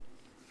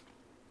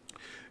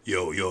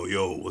Yo, yo,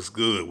 yo, what's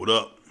good? What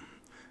up?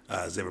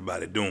 How's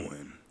everybody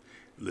doing?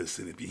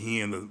 Listen, if you're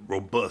hearing the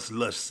robust,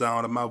 lush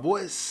sound of my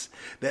voice,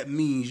 that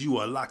means you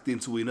are locked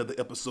into another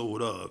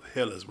episode of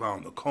Hell is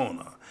Round the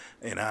Corner.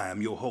 And I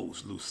am your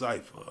host, Lou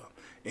Cypher.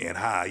 And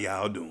how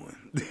y'all doing?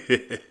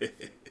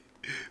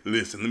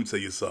 Listen, let me tell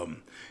you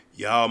something.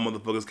 Y'all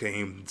motherfuckers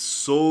came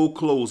so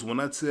close. When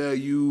I tell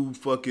you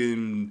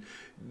fucking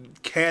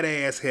cat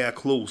ass hair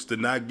close to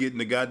not getting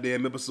the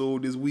goddamn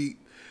episode this week,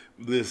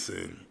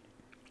 listen,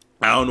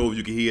 I don't know if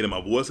you can hear it in my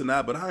voice or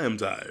not, but I am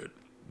tired.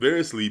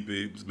 Very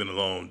sleepy. It's been a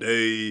long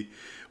day.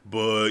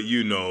 But,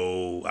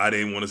 I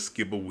didn't want to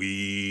skip a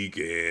week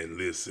and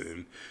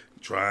listen,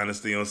 trying to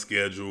stay on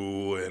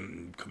schedule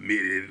and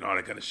committed and all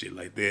that kind of shit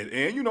like that.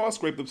 And, I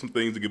scraped up some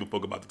things to give a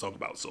fuck about to talk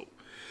about. So,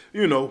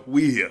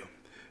 we here.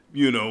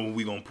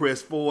 We gonna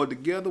press forward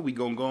together. We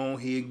gonna go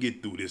ahead and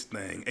get through this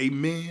thing.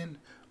 Amen.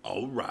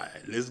 All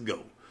right, let's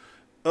go.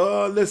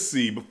 Let's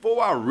see.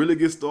 Before I really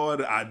get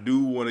started, I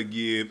do want to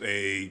give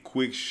a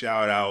quick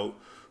shout out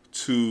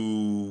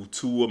to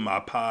two of my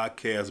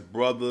podcast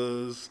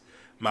brothers,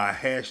 my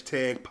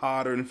hashtag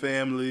Potter and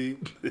family.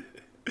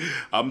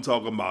 I'm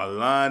talking about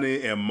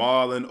Lonnie and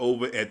Marlon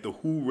over at the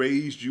Who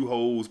Raised You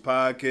Hoes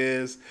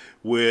podcast,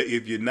 where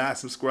if you're not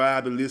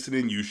subscribed and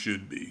listening, you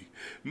should be.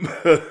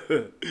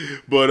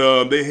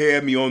 But they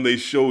had me on their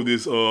show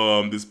this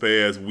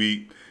past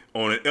week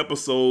on an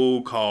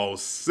episode called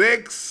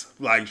Sex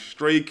Like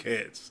Stray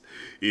Cats.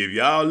 If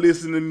y'all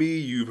listen to me,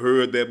 you've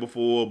heard that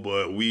before,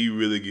 but we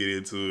really get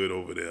into it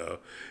over there.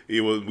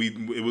 It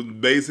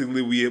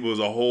was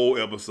a whole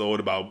episode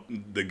about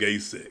the gay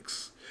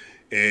sex.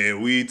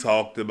 And we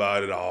talked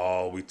about it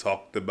all. We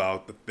talked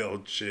about the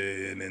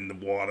felching and the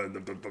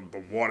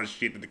water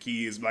shit that the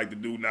kids like to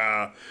do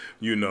now.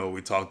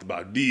 We talked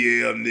about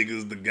DL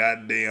niggas, the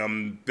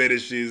goddamn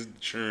fetishes,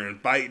 churn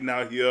fighting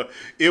out here.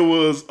 It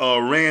was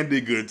a randy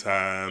good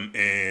time.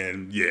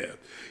 And yeah,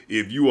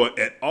 if you are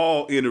at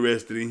all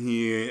interested in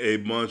hearing a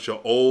bunch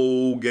of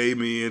old gay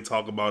men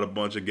talk about a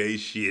bunch of gay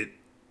shit,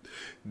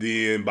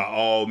 then by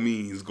all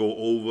means go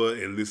over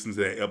and listen to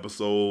that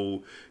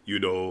episode.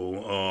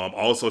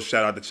 Also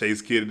shout out to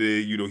Chase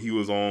Kennedy. He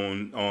was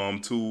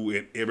on too,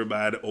 and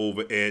everybody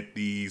over at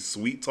the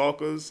Sweet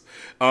Talkers.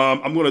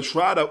 I'm gonna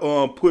try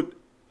to put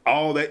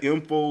all that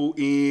info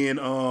in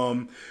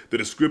the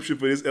description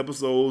for this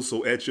episode,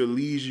 so at your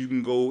leisure you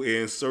can go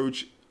and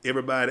search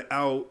everybody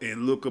out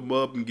and look them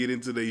up and get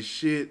into their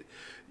shit.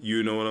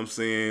 You know what I'm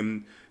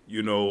saying?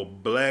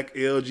 Black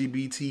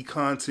LGBT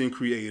content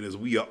creators,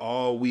 we are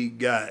all we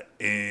got.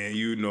 And,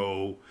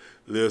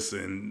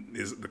 listen,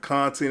 the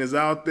content is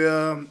out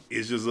there.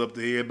 It's just up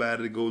to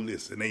everybody to go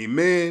listen.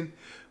 Amen?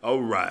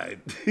 All right.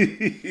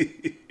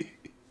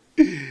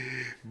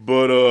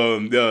 But,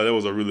 yeah, that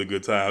was a really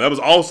good time. That was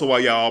also why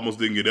y'all almost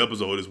didn't get an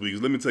episode this week.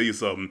 'Cause let me tell you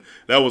something.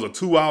 That was a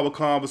 2-hour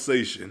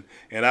conversation.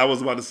 And I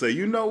was about to say,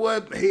 you know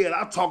what? Hell,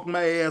 I talked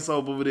my ass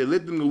off over there.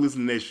 Let them go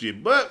listen to that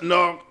shit. But,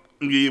 no.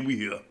 Yeah, we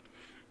here.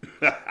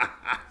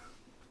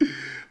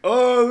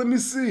 Let me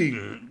see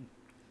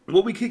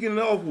what we kicking it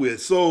off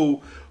with.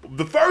 So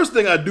the first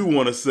thing I do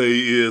want to say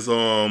is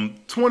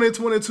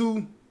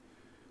 2022,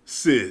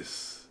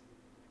 sis,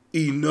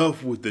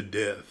 enough with the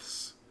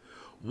deaths.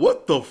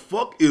 What the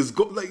fuck is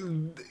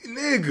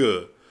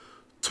nigga?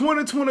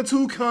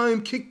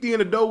 2022 kicked in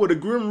the door with a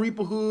Grim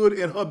Reaper hood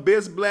and her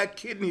best black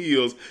kitten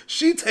heels.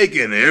 She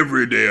taking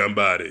every damn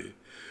body.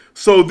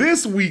 So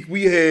this week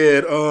we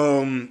had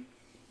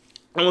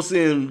I'm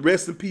saying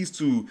rest in peace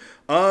to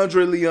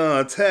Andre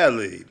Leon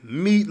Talley,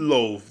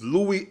 Meatloaf,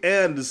 Louis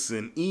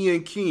Anderson,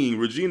 Ian King,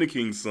 Regina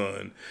King's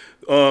son,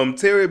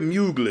 Terry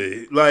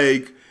Mugler.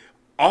 Like,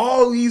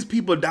 all these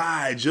people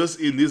died just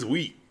in this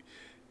week.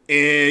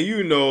 And,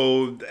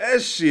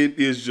 that shit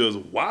is just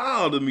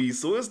wild to me.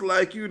 So it's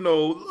like,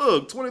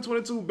 look,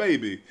 2022,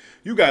 baby,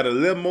 you got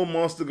 11 more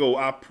months to go.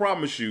 I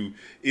promise you,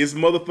 it's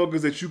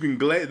motherfuckers that you can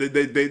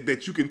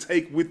that you can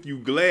take with you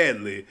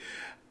gladly.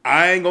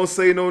 I ain't gonna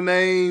say no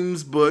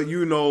names, but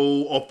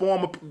a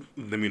former.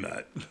 Let me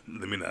not.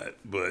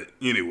 But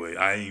anyway,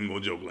 I ain't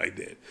gonna joke like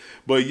that.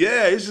 But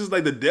yeah, it's just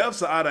like the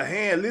deaths are out of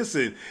hand.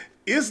 Listen,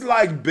 it's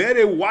like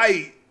Betty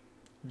White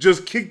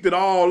just kicked it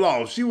all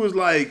off. She was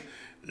like,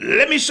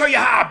 "Let me show you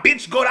how a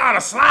bitch go down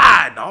a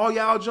slide." All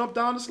y'all jumped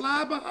down the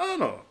slide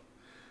behind her.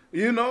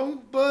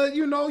 But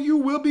you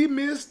will be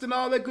missed and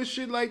all that good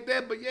shit like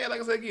that. But yeah,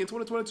 like I said again,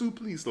 2022,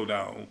 please slow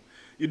down.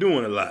 You're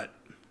doing a lot.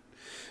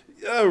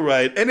 All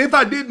right. And if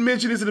I didn't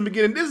mention this in the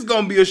beginning, this is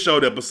going to be a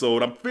short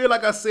episode. I feel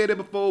like I said it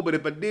before, but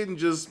if I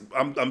didn't,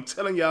 I'm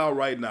telling y'all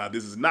right now,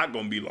 this is not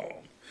going to be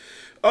long.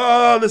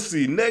 Let's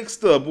see.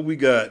 Next up, what we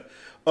got?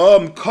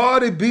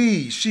 Cardi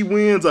B, she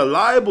wins a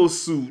libel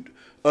suit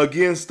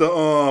against a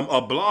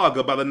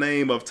blogger by the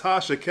name of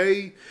Tasha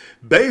K.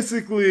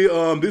 Basically,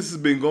 this has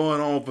been going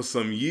on for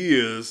some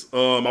years.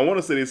 I want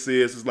to say it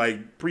says it's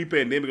like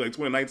pre-pandemic, like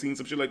 2019,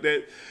 some shit like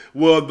that.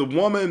 Well, the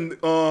woman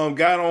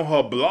got on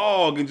her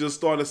blog and just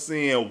started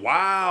saying,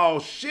 "Wow,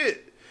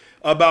 shit."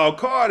 about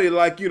Cardi,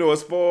 like,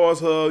 as far as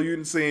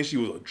her, saying she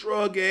was a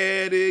drug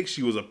addict,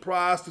 she was a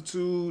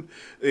prostitute,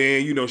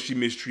 and, she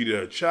mistreated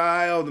her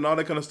child and all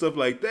that kind of stuff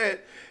like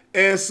that.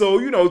 And so,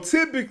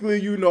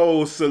 typically,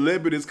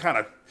 celebrities kind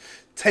of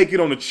take it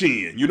on the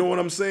chin. You know what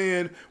I'm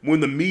saying? When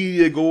the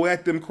media go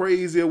at them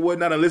crazy or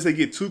whatnot, unless they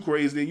get too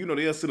crazy, then,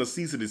 they'll send a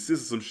cease and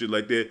desist or some shit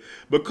like that.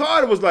 But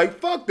Cardi was like,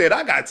 fuck that,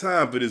 I got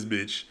time for this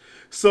bitch.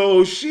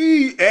 So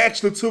she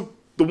actually took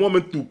the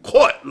woman through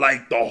court,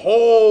 like the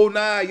whole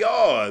 9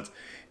 yards,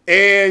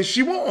 and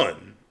she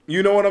won.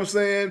 You know what I'm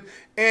saying?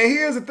 And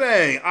here's the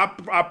thing, I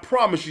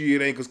promise you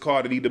it ain't because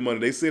Cardi need the money.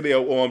 They said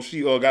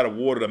she got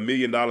awarded $1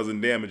 million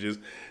in damages.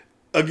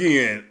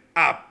 Again,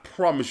 I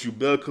promise you,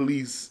 Bel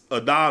Khalees,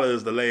 $1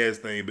 is the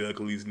last thing Bel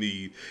Khalees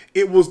need.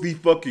 It was the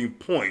fucking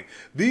point.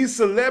 These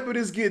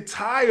celebrities get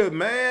tired,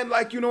 man.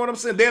 Like, you know what I'm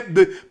saying?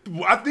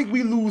 I think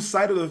we lose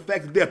sight of the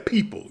fact that they're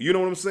people. You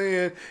know what I'm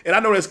saying? And I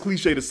know that's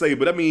cliche to say,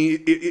 but I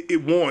mean,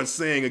 it warrants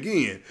saying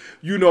again.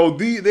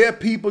 They're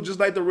people just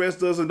like the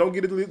rest of us, and don't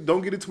get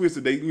it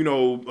twisted. They, a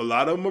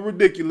lot of them are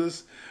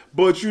ridiculous.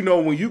 But,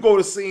 when you go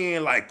to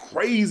seeing, like,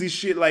 crazy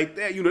shit like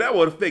that, that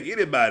would affect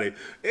anybody.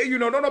 And,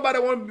 don't nobody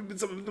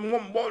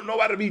want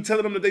nobody to be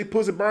telling them that they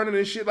pussy burning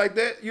and shit like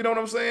that. You know what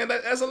I'm saying?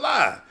 That's a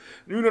lie.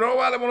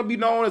 Nobody want to be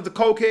known as the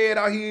cokehead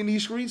out here in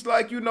these streets,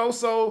 like,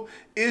 so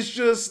it's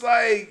just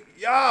like,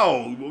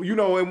 y'all,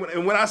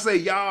 and when I say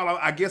y'all,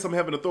 I guess I'm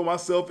having to throw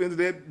myself into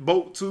that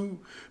boat too,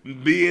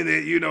 being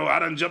that, I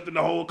done jumped in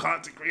the whole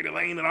content creator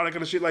lane and all that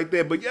kind of shit like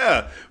that. But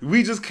yeah,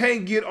 we just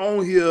can't get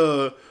on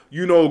here,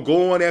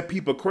 going at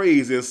people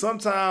crazy, and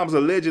sometimes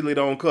allegedly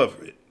don't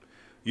cover it.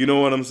 You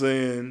know what I'm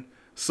saying?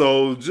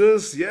 So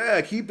just,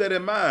 keep that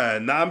in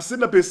mind. Now, I'm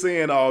sitting up here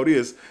saying all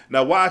this.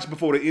 Now, watch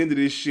before the end of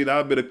this shit,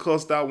 I better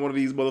cussed out one of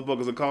these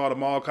motherfuckers and called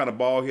them all kind of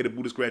bald-headed,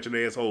 booty-scratching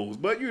assholes.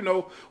 But,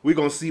 we're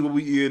going to see where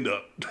we end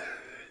up.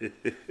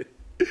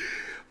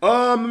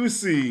 Let me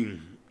see.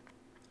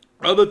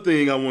 Other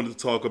thing I wanted to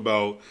talk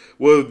about,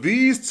 well,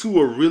 these two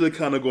are really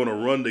kind of going to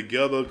run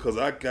together because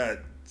I got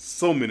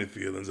so many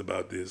feelings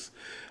about this.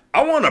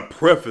 I want to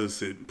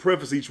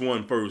preface each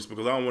one first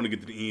because I don't want to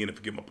get to the end and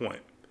forget my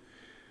point.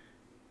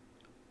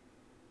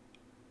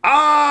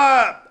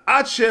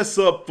 I chest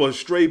up for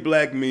straight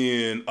black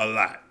men a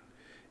lot.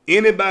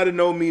 Anybody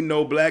know me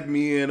know black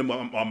men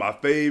are my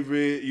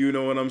favorite. You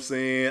know what I'm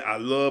saying? I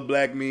love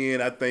black men.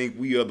 I think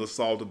we are the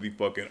salt of the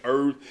fucking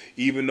earth.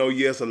 Even though,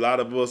 yes, a lot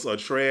of us are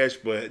trash.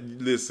 But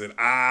listen,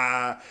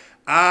 I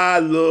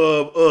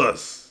love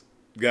us.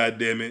 God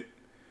damn it.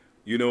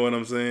 You know what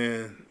I'm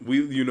saying?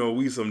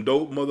 We some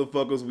dope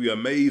motherfuckers. We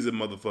amazing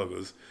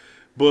motherfuckers.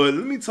 But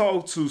let me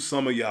talk to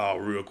some of y'all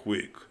real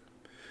quick.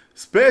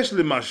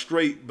 Especially my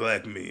straight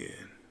black men.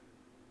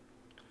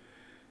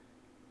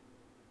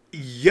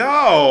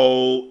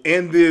 Y'all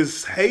and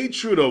this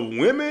hatred of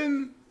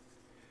women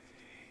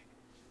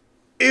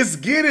is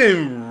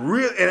getting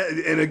real,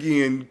 and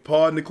again,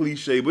 pardon the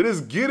cliche, but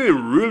it's getting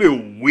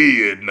really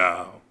weird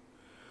now.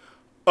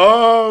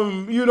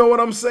 You know what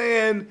I'm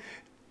saying?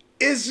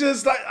 It's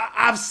just like,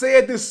 I've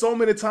said this so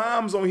many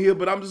times on here,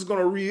 but I'm just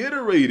gonna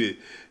reiterate it.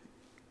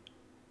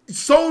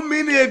 So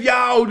many of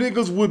y'all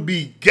niggas would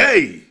be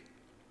gay.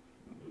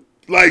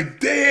 Like,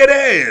 dead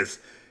ass.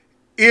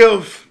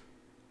 If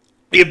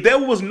there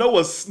was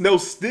no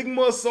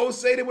stigma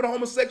associated with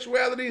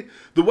homosexuality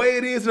the way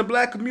it is in the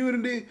black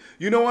community,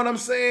 you know what I'm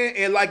saying?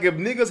 And like if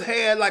niggas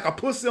had like a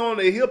pussy on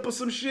their hip or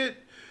some shit,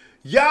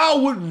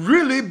 y'all would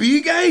really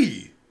be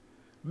gay.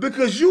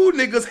 Because you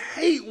niggas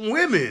hate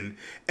women.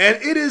 And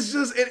it is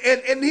just,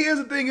 and here's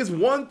the thing, it's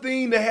one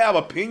thing to have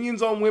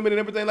opinions on women and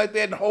everything like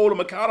that and hold them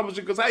accountable,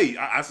 because hey,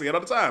 I say it all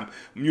the time,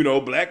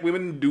 black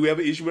women do have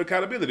an issue with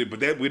accountability,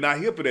 but that we're not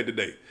here for that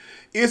today.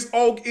 It's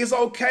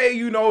okay,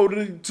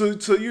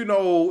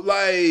 to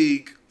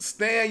like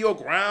stand your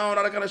ground,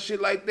 all that kind of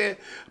shit like that.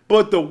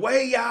 But the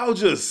way y'all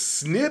just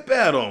snip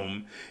at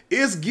them,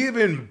 it's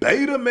giving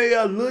beta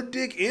male little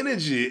dick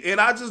energy. And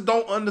I just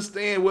don't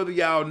understand whether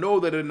y'all know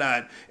that or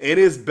not. And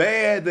it's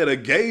bad that a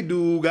gay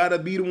dude gotta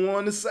be the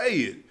one to say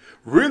it.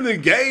 Really,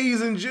 gays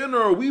in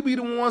general, we be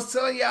the ones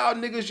telling y'all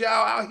niggas y'all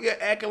out here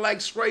acting like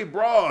straight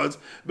broads,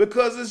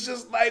 because it's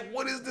just like,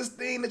 what is this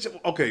thing that you...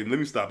 Okay, let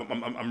me stop.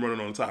 I'm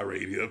running on a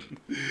tirade here.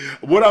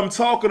 What I'm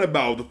talking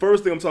about, the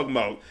first thing I'm talking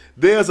about,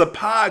 there's a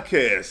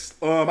podcast.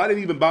 I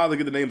didn't even bother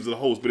to get the names of the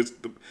host, but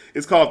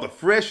it's called the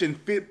Fresh and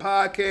Fit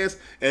Podcast,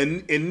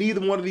 and neither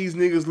one of these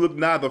niggas look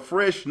neither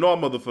fresh nor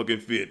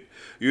motherfucking fit.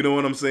 You know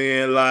what I'm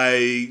saying?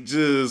 Like,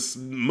 just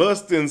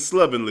must and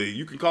slovenly.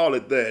 You can call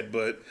it that,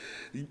 but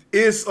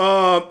it's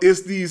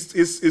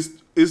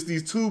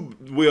these two,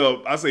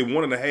 well, I say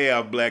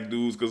 1.5 black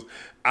dudes, because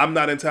I'm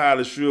not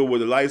entirely sure where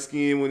the light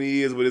skin one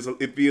is, but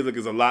it feels like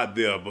it's a lot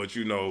there. But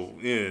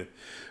yeah.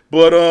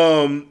 But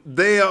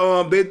they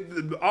all it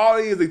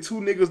is, they two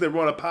niggas that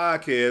run a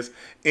podcast,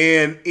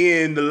 and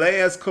in the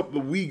last couple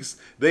of weeks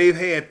they've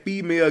had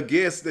female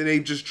guests that they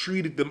just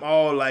treated them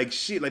all like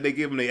shit, like they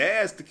gave them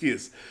their ass to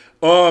kiss.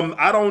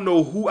 I don't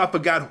know who, I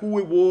forgot who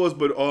it was,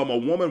 but a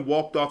woman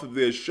walked off of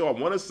their show, I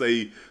want to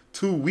say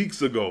 2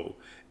 weeks ago,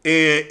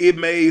 and it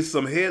made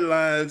some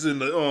headlines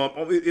and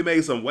it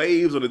made some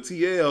waves on the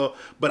TL,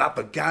 but I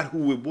forgot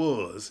who it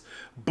was.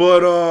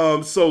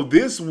 But so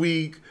this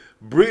week,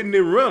 Brittany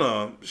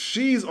Renner,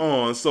 she's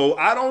on. So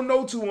I don't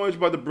know too much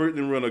about the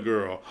Brittany Renner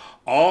girl.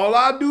 All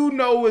I do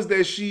know is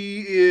that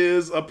she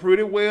is a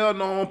pretty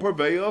well-known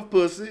purveyor of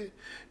pussy,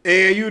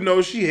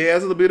 and she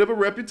has a bit of a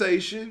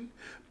reputation.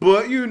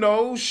 But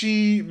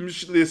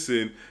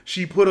listen,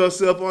 she put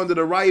herself under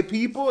the right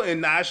people,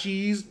 and now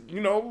she's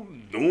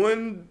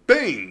doing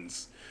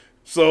things.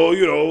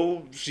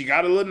 So she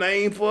got a little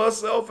name for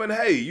herself, and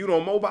hey,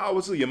 more power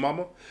to your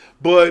mama.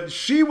 But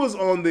she was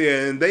on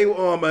there, and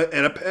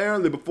and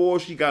apparently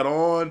before she got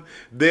on,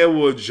 there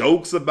were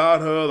jokes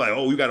about her, like,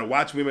 oh, you got to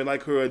watch women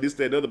like her, this,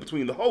 that, and the other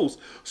between the hosts.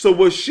 So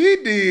what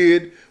she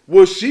did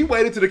was she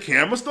waited till the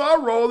camera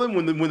started rolling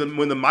when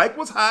the mic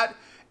was hot.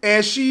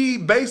 And she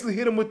basically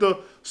hit him with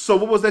so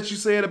what was that you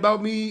said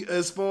about me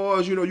as far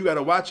as, you got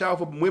to watch out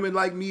for women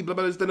like me, blah,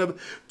 blah, blah, blah, blah,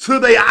 to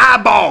their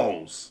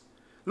eyeballs.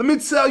 Let me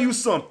tell you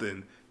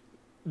something.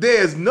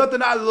 There's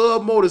nothing I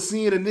love more than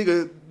seeing a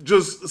nigga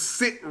just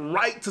sit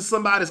right to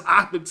somebody's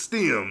optic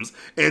stems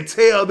and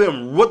tell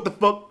them what the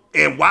fuck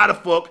and why the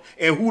fuck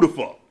and who the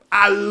fuck.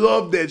 I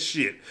love that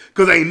shit.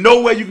 Because ain't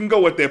nowhere you can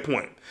go at that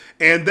point.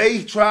 And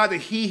they tried to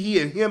he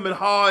and him and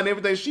her and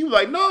everything. She was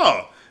like,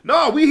 no,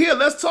 we here.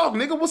 Let's talk,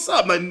 nigga. What's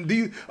up? Like,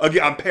 again,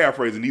 I'm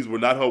paraphrasing. These were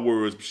not her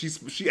words. But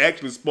she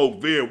actually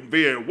spoke very,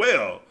 very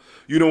well.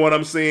 You know what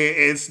I'm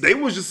saying? And they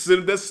was just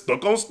sitting there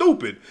stuck on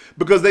stupid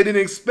because they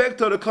didn't expect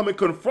her to come and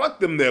confront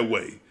them that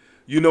way.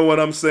 You know what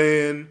I'm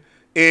saying?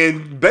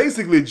 And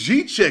basically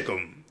G-check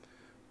them,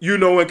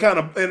 and kind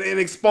of and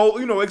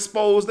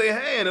expose their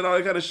hand and all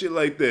that kind of shit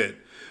like that.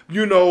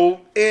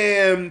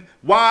 And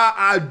why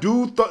I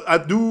do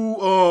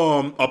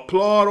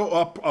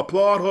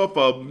applaud her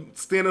for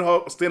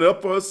standing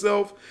up for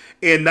herself,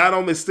 and not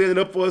only standing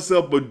up for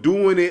herself but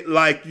doing it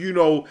like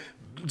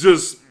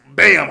just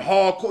bam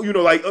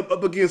hardcore, like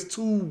up against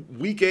two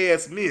weak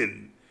ass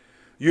men.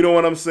 You know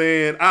what I'm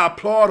saying? I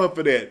applaud her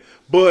for that.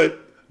 But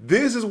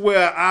this is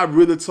where I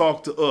really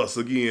talk to us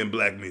again,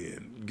 black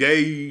men,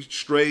 gay,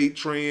 straight,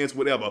 trans,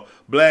 whatever,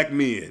 black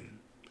men.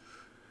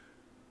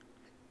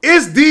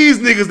 It's these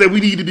niggas that we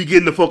need to be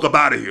getting the fuck up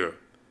out of here.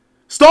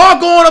 Start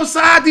going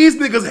upside these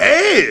niggas'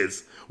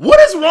 heads. What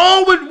is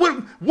wrong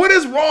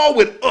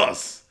with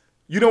us?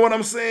 You know what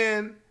I'm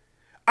saying?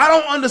 I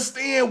don't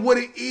understand what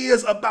it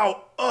is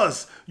about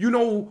us. We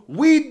don't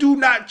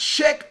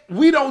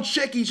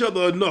check each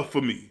other enough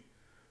for me.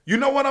 You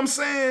know what I'm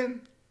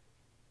saying?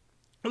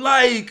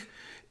 Like,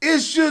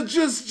 it's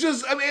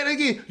just, I mean,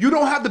 again, you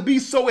don't have to be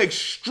so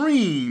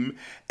extreme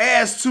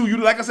as to,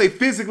 like I say,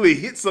 physically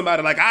hit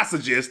somebody like I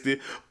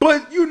suggested.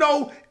 But,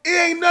 it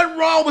ain't nothing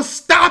wrong with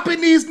stopping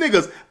these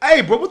niggas.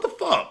 Hey, bro, what the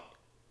fuck?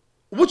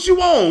 What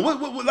you on?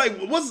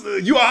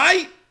 You all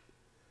right?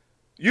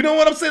 You know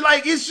what I'm saying?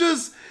 Like, it's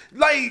just,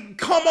 like,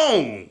 come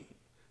on.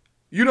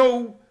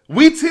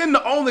 We tend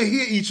to only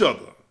hit each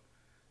other.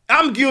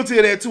 I'm guilty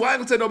of that too. I ain't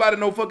gonna tell nobody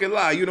no fucking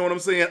lie. You know what I'm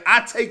saying?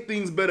 I take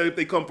things better if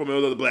they come from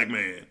another black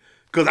man.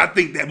 Cause I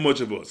think that much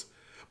of us.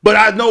 But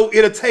I know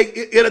it'll take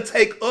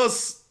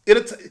us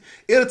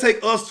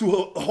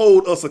to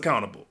hold us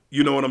accountable.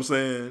 You know what I'm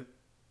saying?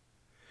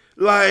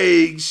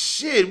 Like,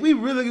 shit, we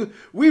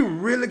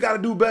really got to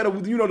do better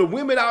with, the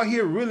women out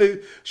here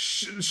really,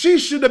 she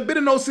should have been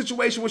in no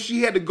situation where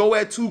she had to go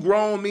at two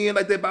grown men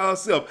like that by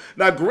herself.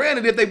 Now,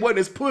 granted, if they wasn't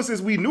as pussy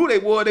as we knew they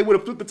would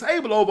have flipped the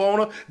table over on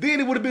her, then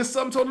it would have been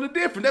something totally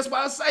different. That's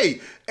why I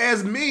say,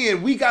 as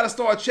men, we got to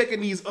start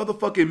checking these other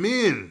fucking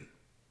men.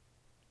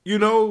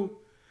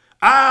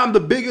 I'm the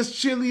biggest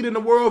cheerleader in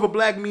the world for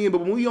black men,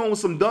 but when we on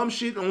some dumb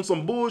shit, on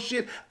some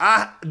bullshit,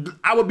 I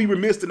would be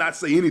remiss to not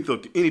say any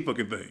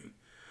fucking thing.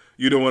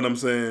 You know what I'm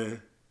saying?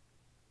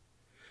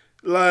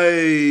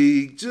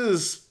 Like,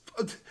 just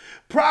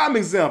prime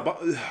example.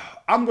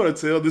 I'm gonna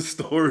tell this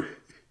story,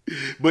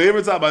 but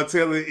every time I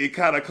tell it, it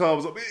kind of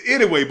comes up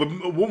anyway. But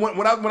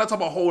when I talk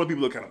about holding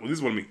people accountable, this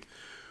is what I mean.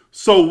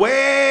 So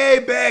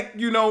way back,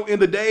 in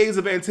the days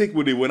of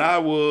antiquity, when I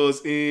was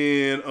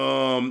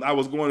I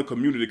was going to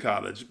community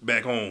college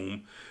back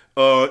home.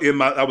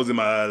 I was in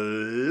my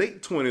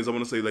late 20s. I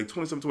want to say like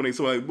 27, 28,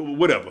 so like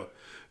whatever.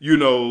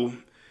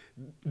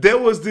 There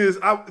was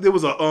it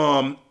was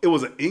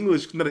an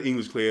English, not an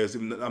English class,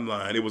 I'm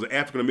lying. It was an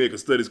African American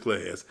studies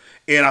class.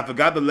 And I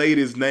forgot the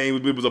lady's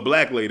name. It was a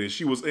black lady.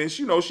 She was an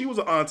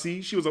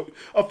auntie. She was a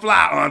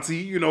fly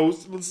auntie,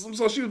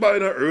 so she was about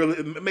in her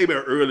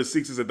early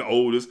 60s at the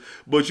oldest.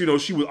 But,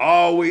 she would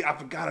always, I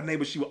forgot her name,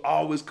 but she would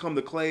always come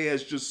to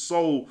class just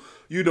so,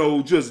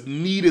 just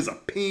neat as a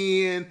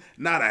pin,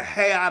 not a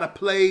hair out of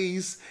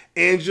place.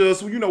 And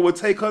just, would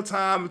take her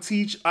time to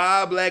teach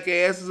our black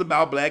asses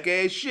about black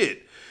ass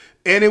shit.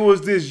 And it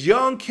was this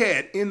young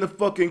cat in the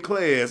fucking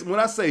class. When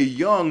I say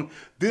young,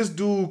 this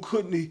dude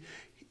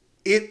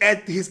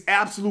at his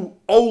absolute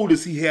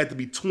oldest, he had to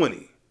be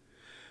 20.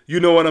 You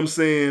know what I'm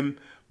saying?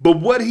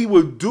 But what he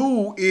would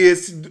do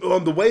is,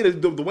 the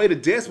way the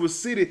desk was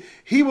seated,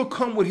 he would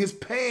come with his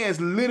pants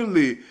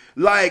literally,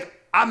 like,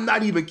 I'm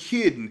not even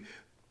kidding,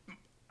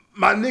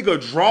 my nigga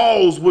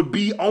draws would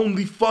be on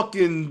the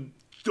fucking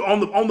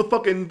on the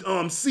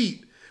fucking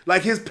seat.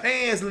 Like his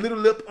pants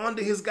literally up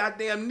under his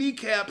goddamn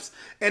kneecaps,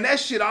 and that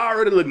shit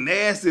already looked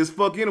nasty as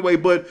fuck anyway.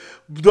 But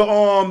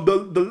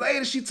the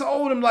lady, she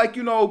told him, like,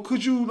 you know,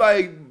 could you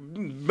like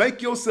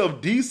make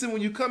yourself decent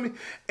when you come in?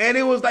 And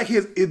it was like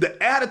the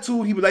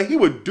attitude he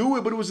would do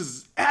it, but it was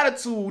just his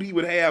attitude he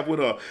would have with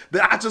her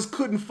that I just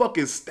couldn't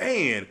fucking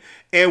stand.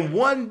 And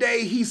one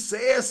day he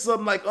said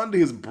something like under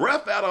his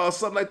breath at her or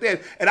something like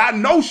that, and I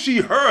know she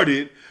heard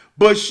it.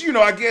 But she, you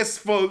know, I guess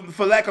for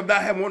lack of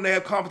not wanting to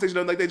have conversation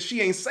or nothing like that,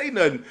 she ain't say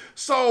nothing.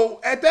 So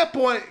at that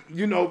point,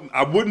 you know,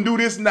 I wouldn't do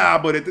this now,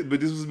 but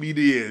this was me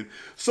then.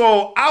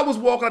 So I was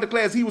walking out the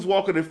class, he was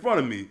walking in front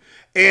of me,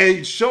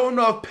 and sure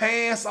enough,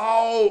 pants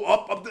all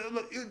up.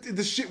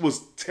 The shit was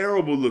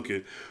terrible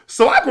looking.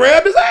 So I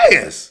grabbed his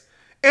ass,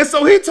 and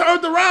so he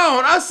turned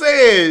around. I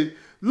said,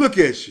 "Look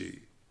at you.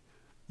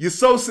 You're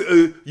so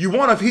you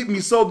want to hit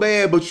me so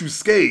bad, but you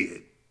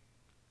scared."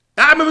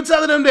 I remember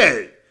telling him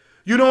that.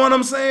 You know what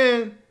I'm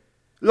saying?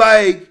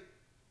 Like,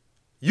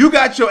 you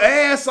got your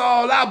ass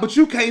all out, but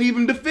you can't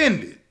even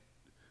defend it.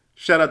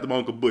 Shout out to my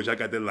Uncle Butch. I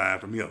got that line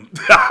from him.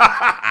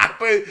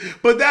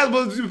 but that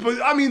was,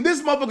 I mean,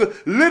 this motherfucker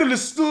literally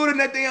stood in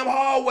that damn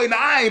hallway. Now,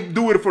 I ain't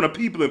doing it for the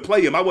people and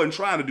play him. I wasn't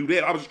trying to do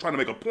that. I was just trying to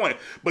make a point.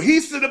 But he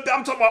stood up there.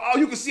 I'm talking about, oh,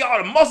 you can see all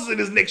the muscles in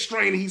his neck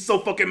strain. He's so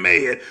fucking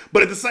mad.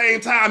 But at the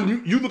same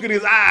time, you look at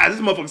his eyes. This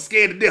motherfucker's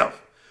scared to death.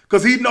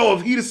 Because he know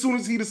if as soon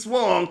as he'd have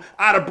swung,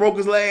 I'd have broke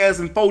his ass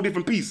in 4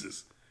 different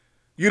pieces.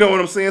 You know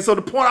what I'm saying? So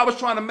the point I was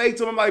trying to make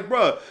to him, I'm like,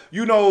 bruh,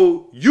 you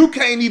know, you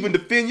can't even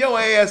defend your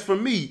ass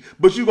from me,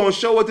 but you gonna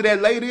show it to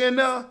that lady in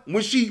there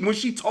when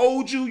she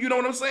told you, you know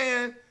what I'm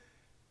saying?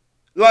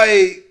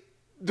 Like,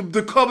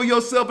 to cover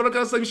yourself and that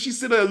kind of stuff. She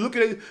sit there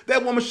looking at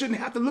that woman shouldn't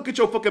have to look at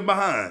your fucking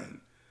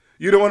behind.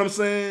 You know what I'm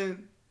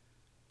saying?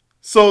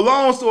 So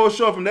long story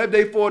short, from that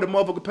day forward, the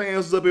motherfucker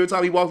pants was up every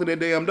time he walked in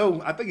that damn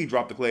door. I think he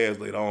dropped the class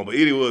later on, but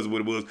it was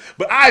what it was.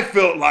 But I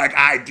felt like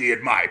I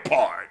did my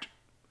part.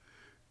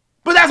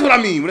 But that's what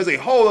I mean when I say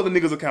hold other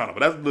niggas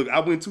accountable. Look, I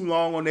went too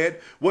long on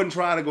that. Wasn't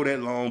trying to go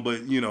that long,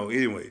 but you know,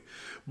 anyway.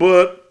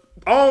 But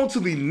on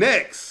to the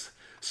next.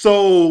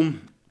 So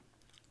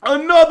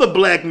another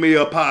black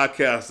male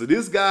podcaster.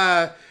 This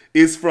guy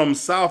is from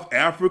South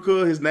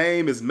Africa. His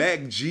name is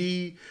Mac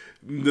G.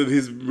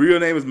 His real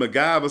name is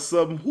MacGyver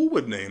something. Who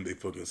would name their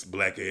fucking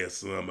black ass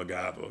son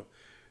MacGyver?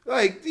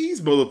 Like,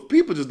 these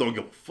people just don't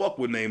give a fuck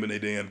with naming their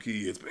damn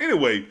kids. But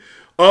anyway,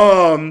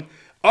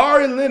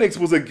 Ari Lennox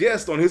was a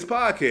guest on his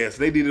podcast.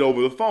 They did it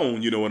over the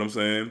phone, you know what I'm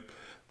saying?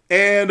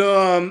 And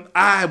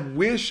I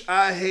wish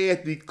I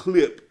had the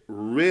clip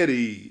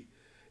ready,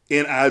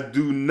 and I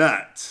do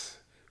not,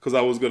 because I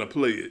was going to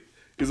play it.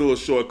 It's a little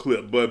short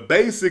clip. But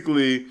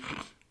basically,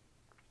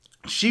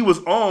 she was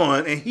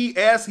on, and he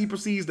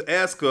proceeds to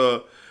ask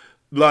her,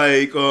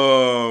 like,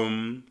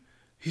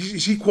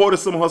 she quoted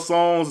some of her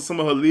songs and some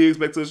of her lyrics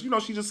back to us. You know,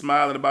 she just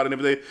smiling about it and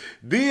everything.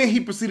 Then he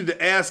proceeded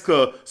to ask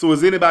her, so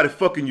is anybody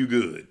fucking you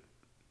good?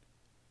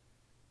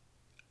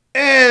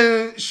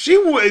 And she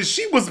was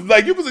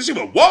like, she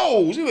went,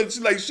 whoa.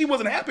 She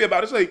wasn't happy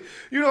about it. It's like,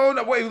 you know, in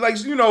a way,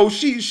 like, you know,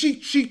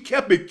 she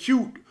kept it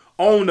cute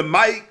on the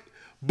mic.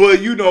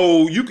 But, you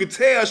know, you could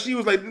tell she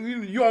was like,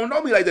 you don't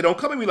know me like that. Don't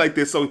come at me like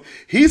this. So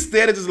he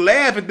started just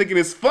laughing, thinking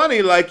it's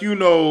funny. Like, you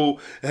know,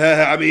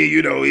 I mean,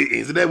 you know,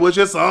 isn't that what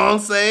your song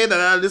say?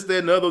 This, that,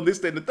 and the other, this,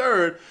 that, and the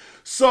third.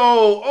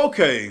 So,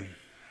 okay.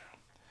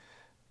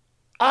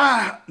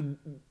 There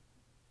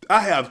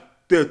are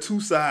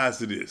 2 sides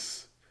to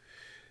this.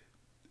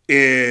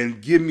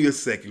 And give me a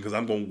second, because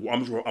I'm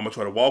gonna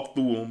try to walk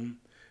through them.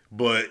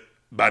 But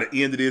by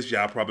the end of this,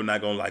 y'all probably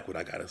not gonna like what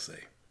I gotta say.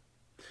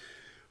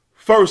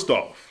 First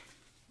off,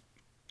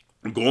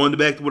 going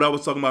back to what I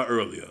was talking about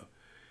earlier,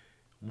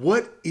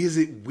 what is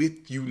it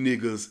with you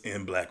niggas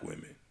and black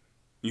women?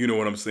 You know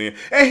what I'm saying?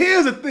 And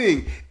here's the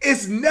thing: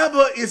 it's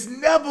never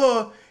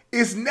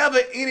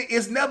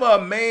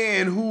a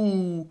man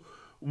who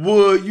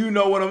would, you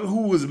know what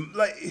who was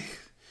like.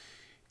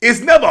 It's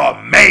never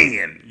a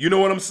man, you know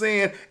what I'm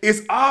saying?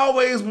 It's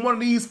always one of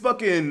these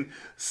fucking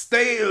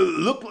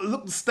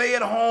stay-at-home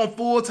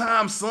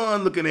full-time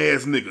son looking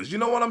ass niggas. You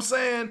know what I'm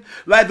saying?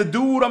 Like the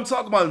dude I'm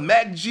talking about,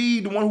 Mac G,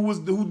 the one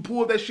who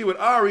pulled that shit with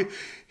Ari.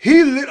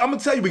 I'm gonna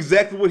tell you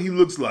exactly what he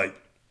looks like.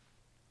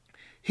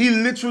 He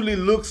literally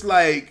looks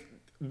like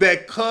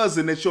that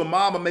cousin that your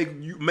mama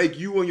make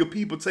you and your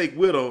people take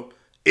with her.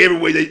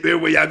 Everywhere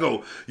y'all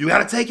go, you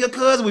gotta take your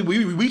cousin.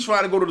 We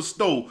trying to go to the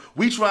store.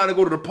 We trying to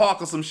go to the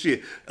park or some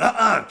shit.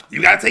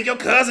 You gotta take your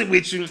cousin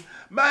with you,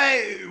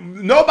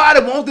 man. Nobody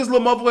wants this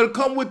little motherfucker to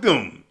come with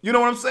them. You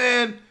know what I'm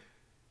saying?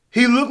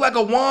 He looked like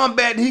a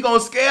wombat, and he gonna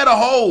scare the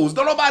hoes.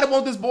 Don't nobody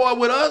want this boy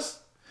with us.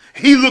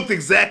 He looked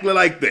exactly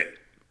like that.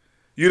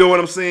 You know what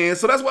I'm saying?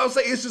 So that's why I'm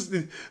saying it's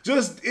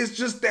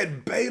just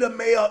that beta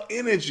male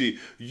energy.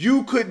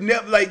 You could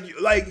never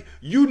like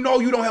you know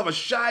you don't have a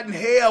shot in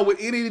hell with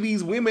any of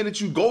these women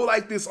that you go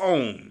like this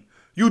on.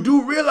 You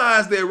do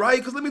realize that, right?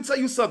 Because let me tell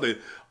you something.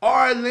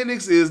 Ari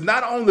Lennox is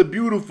not only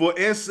beautiful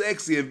and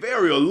sexy and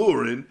very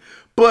alluring,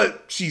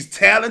 But she's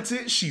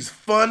talented, she's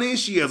funny,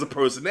 she has a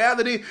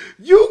personality.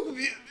 You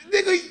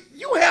nigga,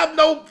 you have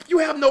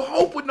no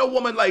hope with no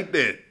woman like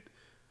that.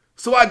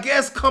 So I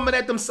guess coming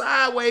at them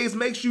sideways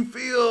makes you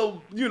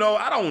feel,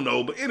 I don't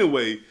know. But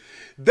anyway,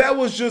 I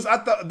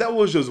thought that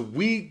was just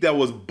weak. That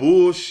was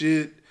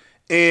bullshit.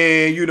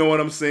 And you know what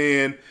I'm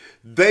saying?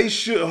 They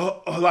should,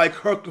 like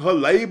her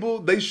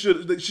label, they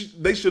should have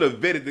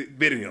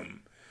vetted him.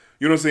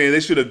 You know what I'm saying? They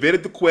should have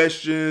vetted the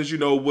questions,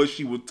 what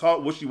she would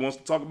talk, what she wants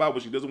to talk about,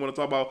 what she doesn't want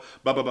to talk about,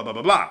 blah, blah, blah, blah,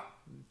 blah, blah.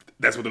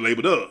 That's what the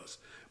label does.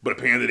 But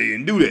apparently they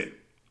didn't do that.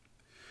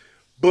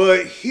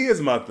 But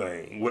here's my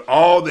thing. With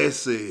all that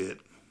said,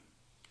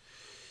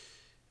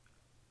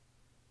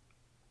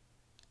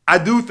 I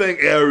do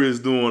think Ari is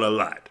doing a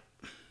lot.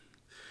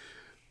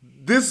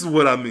 This is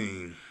what I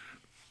mean.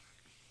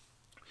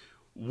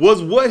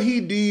 Was what he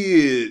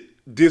did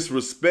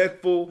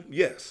disrespectful?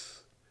 Yes.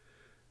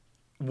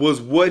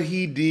 Was what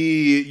he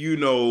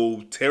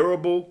did,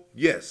 terrible?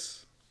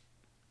 Yes.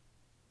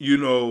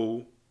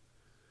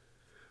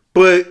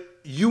 But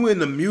you in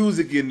the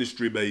music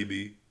industry,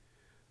 baby.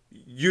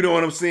 You know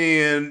what I'm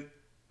saying?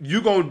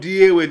 You gonna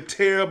deal with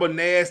terrible,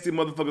 nasty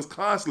motherfuckers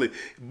constantly.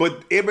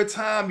 But every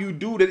time you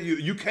do that,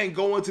 you can't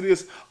go into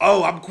this.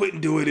 Oh, I'm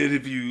quitting doing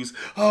interviews.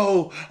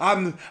 Oh, I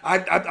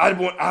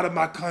want out of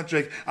my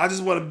contract. I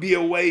just want to be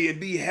away and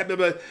be happy.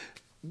 But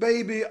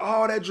baby,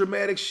 all that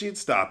dramatic shit,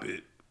 stop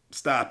it.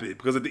 Stop it.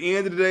 Because at the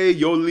end of the day,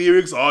 your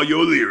lyrics are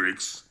your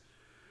lyrics.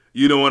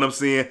 You know what I'm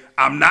saying?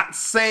 I'm not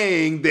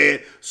saying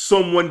that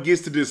someone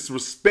gets to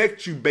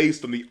disrespect you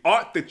based on the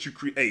art that you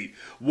create.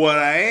 What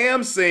I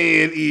am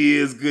saying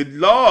is, good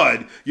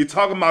Lord, you're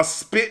talking about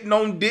spitting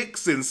on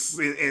dicks and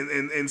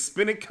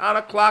spinning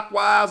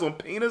counterclockwise on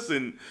penis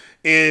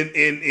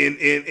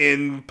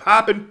and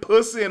popping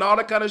pussy and all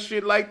that kind of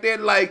shit like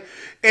that.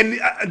 And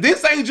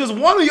this ain't just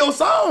one of your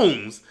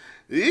songs.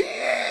 Yeah,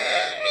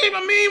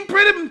 I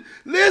mean,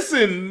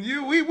 listen,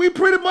 we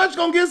pretty much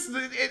gonna get.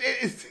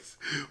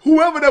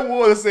 Whoever that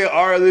was that said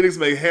our lyrics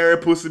make hairy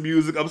pussy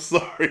music, I'm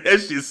sorry,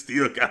 that shit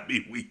still got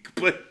me weak.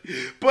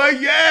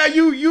 But yeah,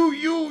 you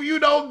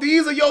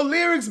these are your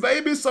lyrics,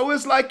 baby. So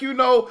it's like, you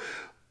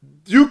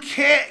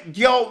can't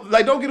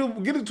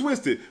don't get it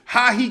twisted.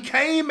 How he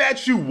came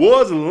at you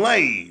was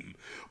lame.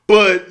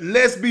 But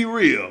let's be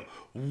real.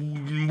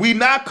 We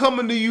not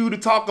coming to you to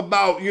talk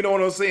about, you know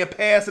what I'm saying,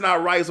 passing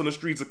out rice on the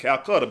streets of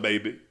Calcutta,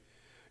 baby.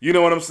 You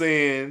know what I'm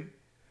saying?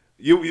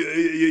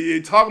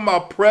 You're talking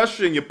about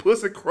pressure and your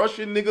pussy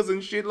crushing niggas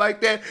and shit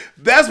like that.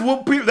 That's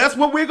what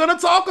we're gonna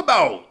talk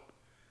about.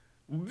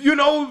 We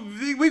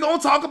gonna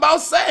talk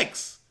about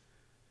sex.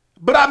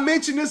 But I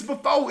mentioned this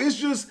before. It's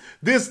just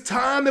this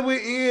time that we're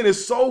in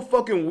is so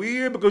fucking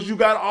weird because you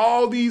got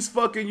all these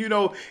fucking,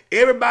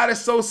 everybody's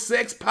so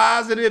sex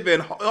positive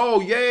and oh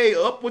yay,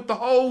 up with the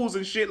hoes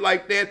and shit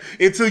like that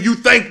until you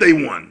think they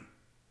won.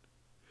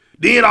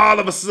 Then all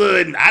of a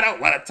sudden, I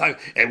don't want to talk.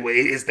 And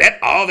is that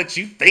all that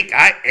you think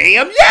I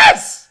am?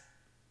 Yes!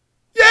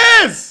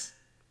 Yes!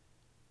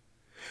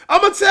 I'm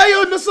going to tell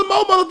you, there's some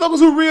more motherfuckers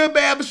who real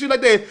bad for shit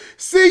like that.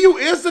 See you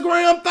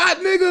Instagram thought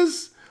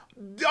niggas?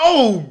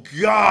 Oh,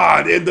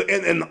 God. And the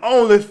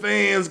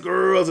OnlyFans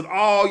girls and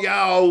all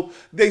y'all,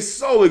 they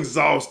so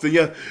exhausting.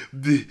 Yeah,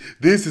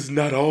 this is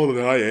not all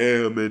that I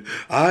am. And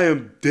I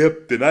am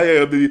depth and I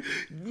am the...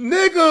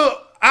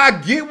 Nigga... I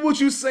get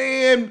what you're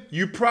saying.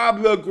 You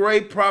probably are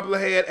great, probably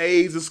had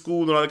AIDS in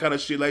school and all that kind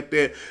of shit like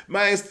that.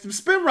 Man,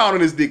 spin around on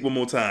this dick one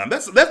more time.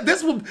 This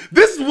is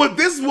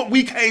what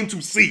we came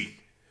to see.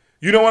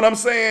 You know what I'm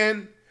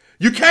saying?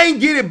 You can't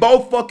get it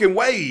both fucking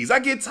ways. I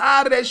get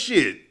tired of that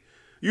shit.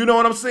 You know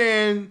what I'm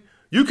saying?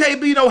 You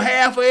can't be no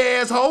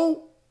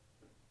half-asshole.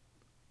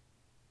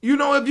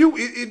 If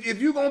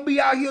you gonna be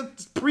out here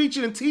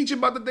preaching and teaching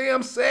about the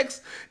damn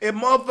sex and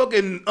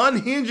motherfucking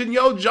unhinging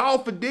your jaw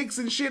for dicks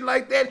and shit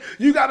like that,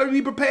 you gotta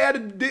be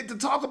prepared to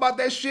talk about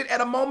that shit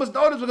at a moment's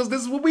notice because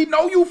this is what we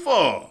know you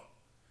for.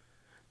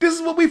 This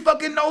is what we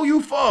fucking know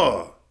you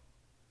for.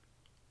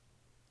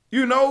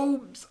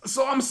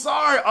 So I'm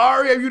sorry,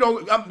 Aria.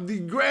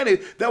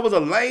 Granted, that was a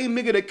lame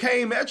nigga that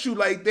came at you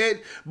like that,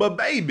 but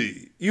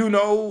baby,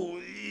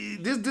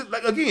 this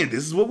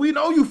is what we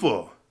know you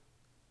for.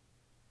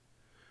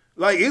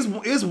 Like it's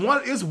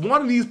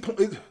one of these.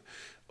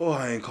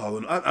 I ain't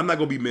calling. I'm not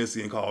gonna be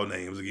messy and call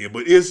names again.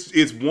 But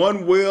it's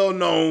one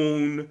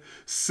well-known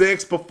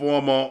sex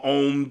performer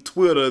on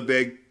Twitter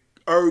that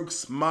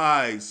irks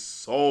my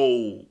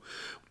soul.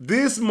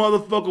 This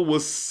motherfucker will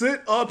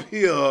sit up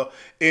here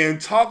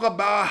and talk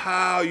about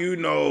how,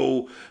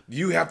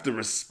 you have to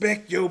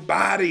respect your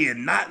body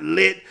and not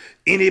let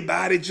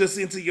anybody just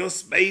into your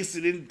space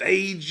and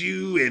invade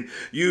you. And,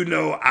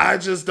 I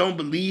just don't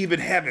believe in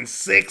having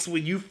sex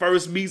when you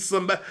first meet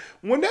somebody.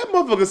 When that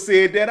motherfucker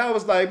said that, I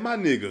was like, my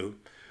nigga,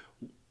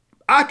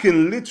 I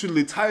can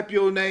literally type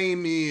your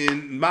name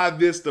in my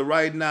Vista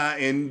right now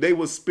and they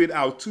will spit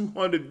out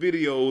 200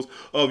 videos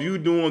of you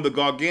doing the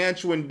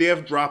gargantuan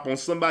death drop on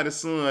somebody's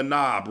son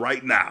knob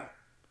right now.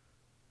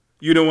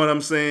 You know what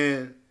I'm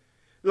saying?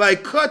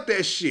 Like, cut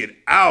that shit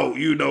out,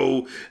 you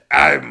know.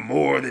 I'm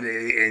more than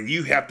it, and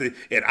you have to,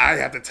 and I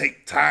have to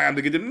take time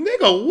to get them.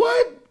 Nigga,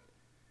 what?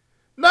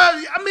 Nah,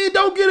 I mean,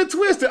 don't get it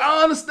twisted.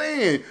 I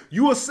understand.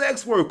 You a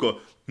sex worker.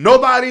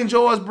 Nobody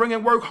enjoys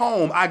bringing work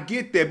home. I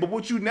get that. But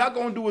what you not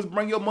gonna do is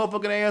bring your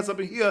motherfucking ass up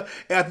in here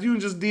after you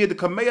just did the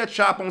Kamea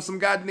chop on some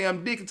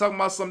goddamn dick and talking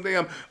about some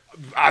damn.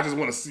 I just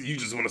want to see you.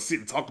 Just want to sit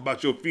and talk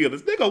about your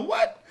feelings, nigga.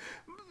 What?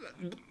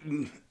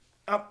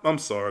 I'm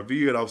sorry,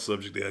 veered off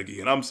subject there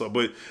again. I'm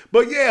sorry,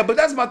 but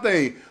that's my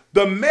thing.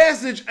 The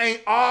message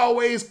ain't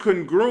always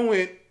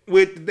congruent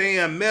with the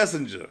damn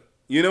messenger.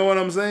 You know what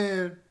I'm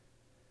saying?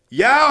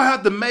 Y'all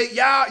have to make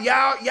y'all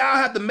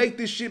have to make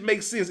this shit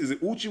make sense. Is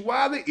it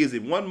Uchiwale? Is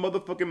it one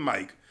motherfucking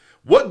mic?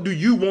 What do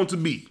you want to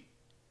be?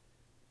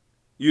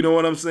 You know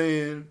what I'm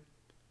saying?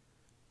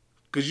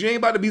 Cause you ain't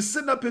about to be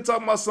sitting up here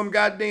talking about some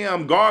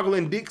goddamn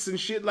gargling dicks and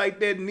shit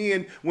like that, and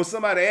then when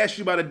somebody asks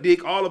you about a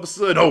dick, all of a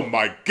sudden, oh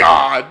my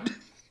god,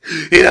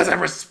 he doesn't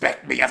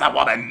respect me as a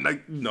woman.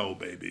 Like, no,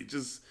 baby,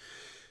 just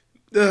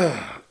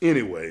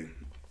anyway.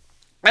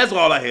 That's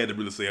all I had to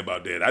really say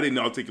about that. I didn't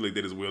articulate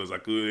that as well as I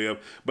could have,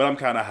 but I'm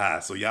kind of high,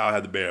 so y'all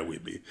have to bear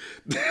with me.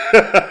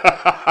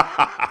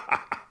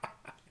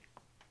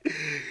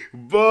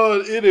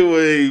 But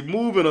anyway,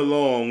 moving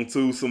along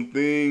to some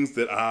things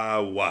that I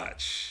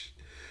watch.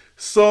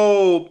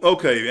 So,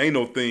 okay, ain't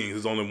no things.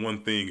 There's only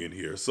one thing in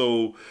here.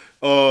 So,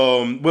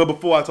 well,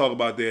 before I talk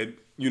about that,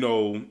 you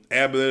know,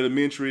 Abbott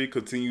Elementary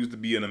continues to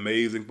be an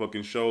amazing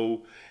fucking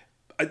show.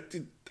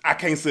 I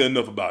can't say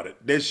enough about it.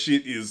 That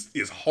shit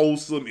is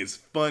wholesome. It's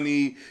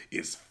funny.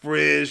 It's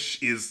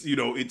fresh. It's, you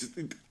know,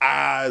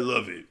 I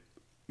love it.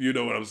 You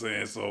know what I'm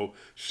saying? So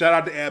shout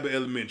out to Abbott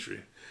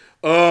Elementary.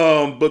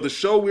 But the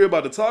show we're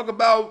about to talk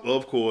about,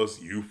 of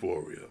course,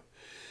 Euphoria.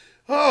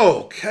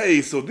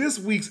 Okay, so this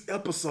week's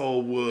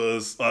episode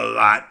was a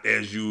lot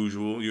as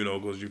usual, you know,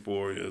 because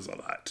Euphoria is a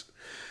lot.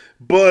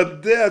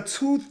 But there are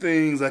two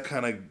things I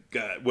kind of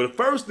got. Well, the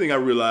first thing I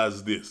realized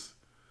is this.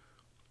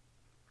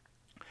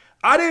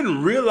 I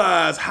didn't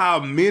realize how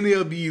many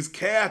of these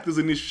characters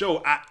in this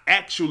show I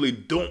actually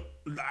do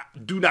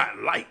not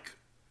like.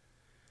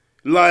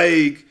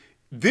 Like,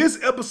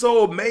 this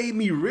episode made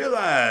me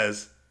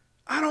realize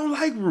I don't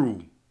like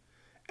Rue.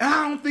 And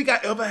I don't think I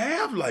ever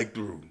have liked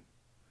Rue.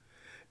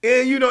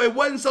 And, you know, it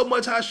wasn't so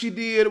much how she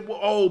did,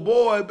 oh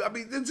boy. I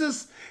mean,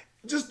 it's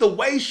just the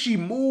way she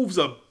moves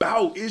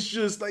about. It's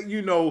just like,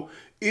 you know,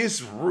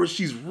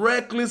 she's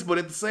reckless, but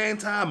at the same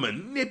time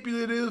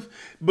manipulative.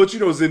 But, you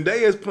know,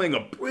 Zendaya is playing a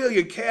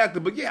brilliant character.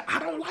 But yeah, I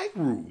don't like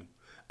Rue.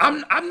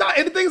 I'm not,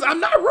 and the things I'm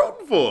not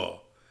rooting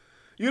for.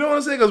 You know what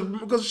I'm saying?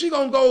 Because she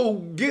gonna go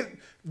get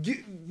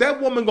that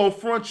woman gonna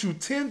front you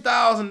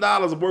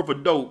 $10,000 worth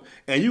of dope,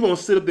 and you gonna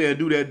sit up there and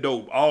do that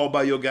dope all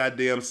by your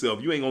goddamn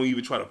self. You ain't gonna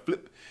even try to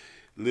flip.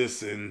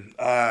 Listen,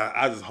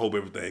 I just hope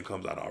everything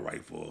comes out all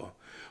right for her.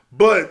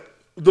 But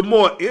the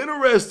more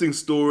interesting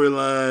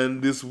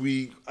storyline this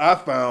week I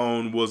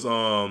found was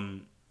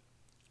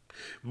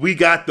we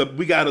got a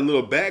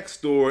little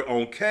backstory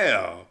on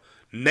Cal,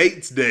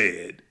 Nate's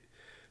dad.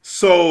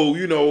 So,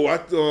 you know,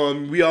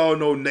 we all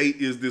know Nate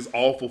is this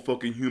awful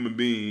fucking human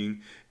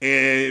being,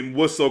 and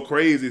what's so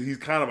crazy is he's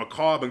kind of a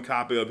carbon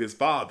copy of his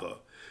father.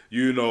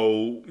 You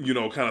know,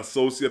 kind of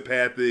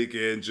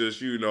sociopathic and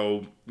just, you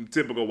know,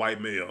 typical white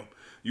male.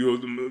 You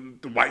know,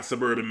 the white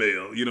suburban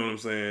male. You know what I'm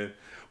saying?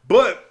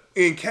 But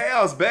in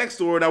Cal's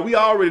backstory, now we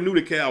already knew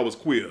that Cal was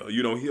queer.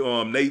 You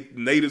know,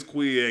 Nate is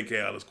queer and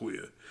Cal is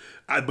queer,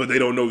 but they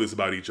don't know this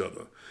about each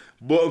other.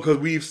 But because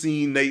we've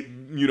seen Nate,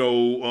 you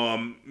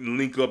know,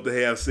 link up to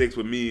have sex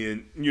with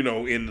men, you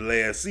know, in the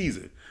last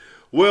season.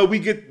 Well, we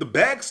get the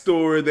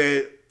backstory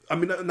that, I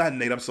mean, not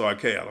Nate, I'm sorry,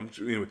 Cal.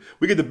 Anyway,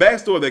 we get the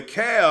backstory that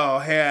Cal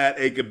had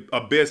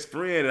a best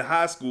friend in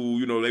high school.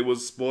 You know, they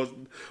was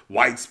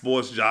white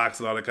sports jocks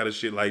and all that kind of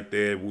shit like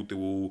that,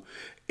 woo-de-woo.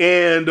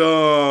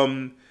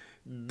 And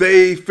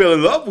they fell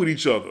in love with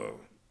each other.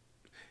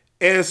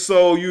 And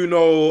so, you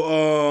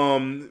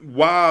know,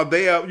 while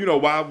they're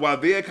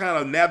kind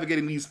of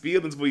navigating these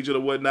feelings for each other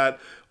and whatnot,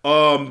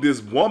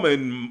 this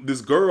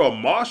girl,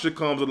 Marsha,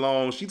 comes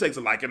along. She takes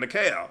a liking to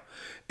Cal.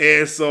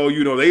 And so,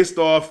 you know, they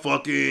start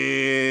fucking,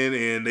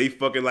 and they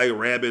fucking like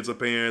rabbits,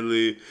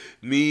 apparently.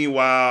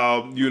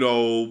 Meanwhile, you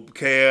know,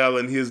 Cal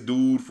and his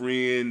dude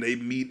friend, they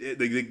meet,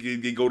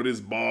 they go to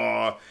this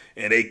bar,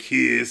 and they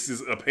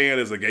kiss.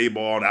 Apparently, it's a gay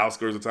bar on the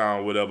outskirts of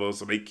town or whatever,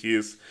 so they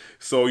kiss.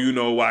 So, you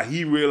know, while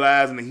he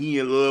realizing that he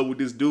in love with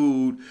this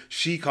dude,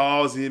 she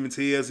calls him and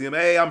tells him,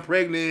 hey, I'm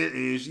pregnant,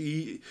 and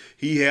he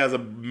has a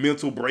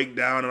mental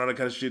breakdown and all that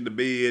kind of shit in the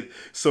bed.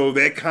 So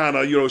that kind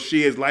of, you know,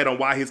 sheds light on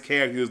why his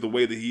character is the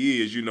way that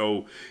he is. You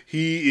know,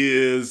 he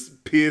is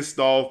pissed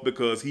off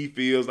because he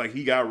feels like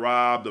he got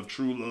robbed of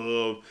true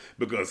love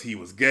because he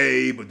was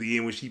gay, but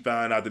then when she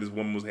found out that this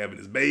woman was having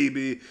his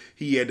baby,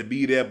 he had to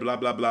be there, blah,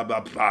 blah, blah,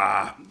 blah,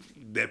 blah.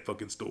 That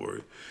fucking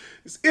story.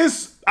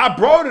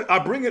 I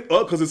bring it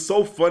up because it's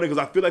so funny, because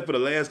I feel like for the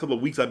last couple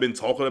of weeks I've been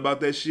talking about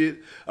that shit,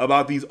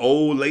 about these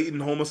old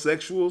latent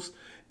homosexuals.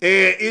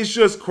 And it's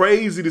just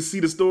crazy to see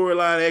the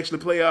storyline actually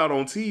play out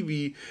on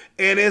TV.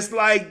 And it's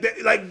like,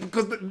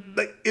 because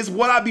like, it's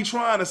what I be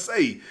trying to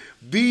say.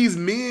 These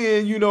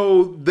men,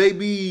 they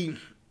be,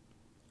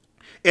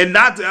 and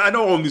I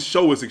know on this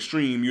show it's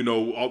extreme,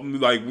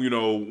 like,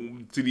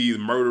 to these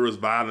murderous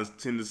violence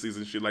tendencies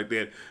and shit like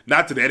that.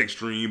 Not to that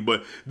extreme,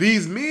 but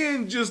these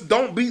men just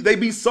they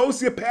be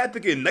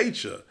sociopathic in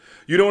nature.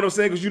 You know what I'm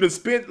saying? Because you done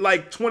spent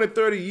like 20,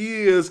 30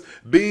 years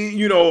being,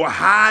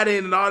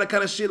 hiding and all that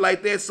kind of shit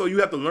like that. So you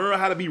have to learn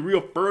how to be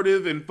real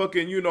furtive and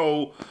fucking,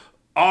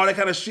 all that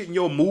kind of shit in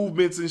your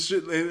movements and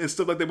shit and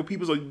stuff like that with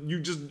people. So you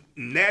just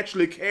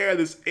naturally carry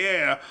this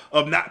air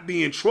of not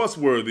being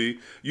trustworthy,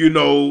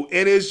 and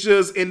it's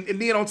just, and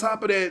then on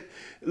top of that,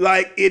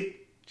 like,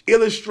 it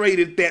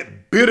illustrated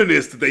that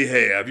bitterness that they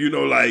have,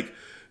 like,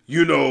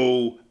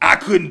 I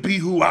couldn't be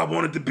who I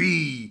wanted to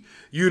be,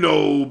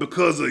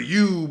 because of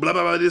you, blah,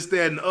 blah, blah, this,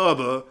 that, and the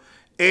other.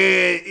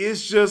 And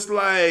it's just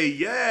like,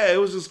 yeah, it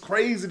was just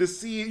crazy to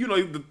see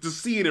it, to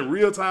see it in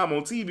real time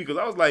on TV, because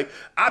I was like,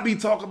 I be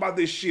talking about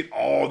this shit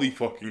all the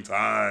fucking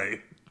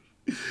time.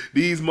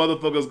 These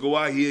motherfuckers go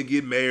out here and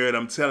get married.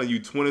 I'm telling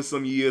you, 20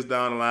 some years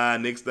down the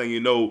line, next thing you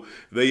know,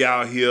 they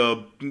out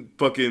here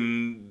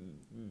fucking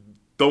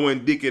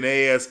throwing dick and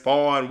ass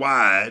far and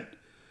wide,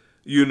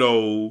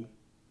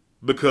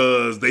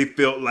 because they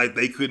felt like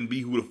they couldn't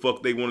be who the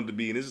fuck they wanted to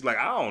be. And it's just like,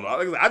 I don't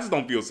know. I just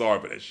don't feel sorry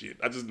for that shit.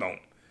 I just don't.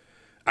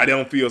 I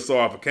don't feel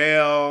sorry for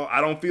Cal. I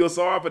don't feel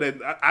sorry for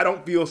that. I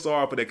don't feel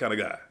sorry for that kind of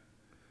guy.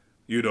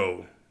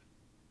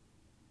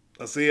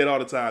 I say it all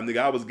the time, nigga.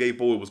 I was gay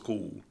before it was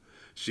cool.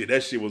 Shit,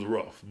 that shit was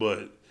rough.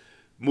 But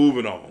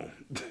moving on.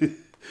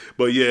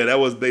 But yeah, that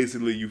was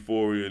basically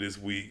Euphoria this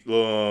week.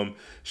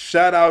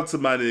 Shout out to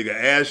my nigga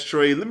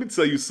Ashtray. Let me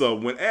tell you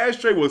something. When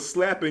Ashtray was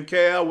slapping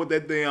Cal with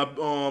that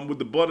damn with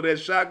the butt of that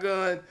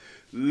shotgun,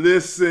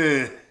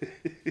 listen.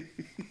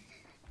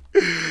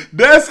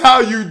 That's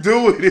how you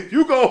do it. If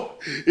you go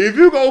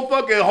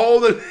fucking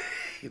hold it.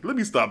 Let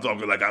me stop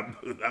talking like I'm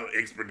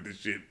expert at this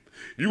shit.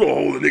 You gonna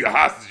hold a nigga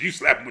hostage, you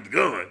slap him with the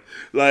gun.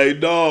 Like,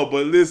 no,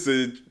 but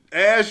listen,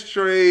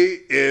 Ashtray,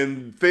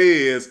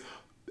 Fez,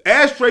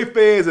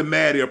 and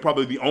Maddie are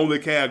probably the only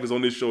characters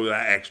on this show that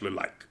I actually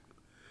like.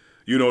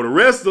 The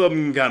rest of them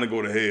can kind of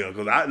go to hell,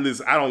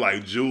 because I don't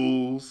like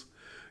Jules.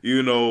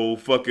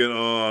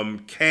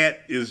 Fucking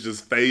Kat is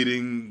just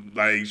fading.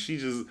 Like, she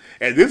just,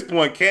 at this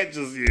point, Kat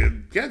just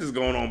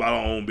going on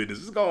about her own business.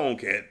 Just go on,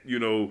 Kat.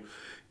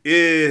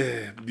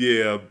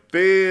 Yeah,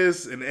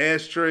 Fez and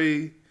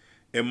Ashtray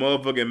and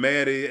motherfucking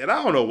Maddie. And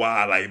I don't know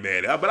why I like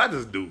Maddie, but I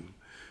just do.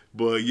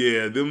 But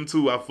yeah, them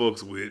two I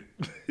fucks with.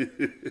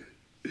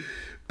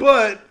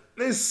 But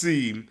let's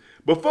see.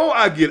 Before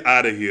I get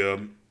out of here,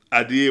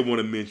 I did want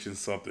to mention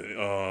something.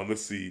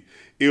 Let's see.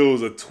 It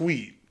was a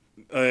tweet.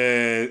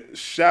 And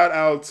shout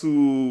out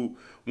to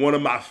one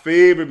of my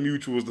favorite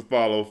mutuals to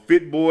follow,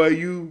 Fitboy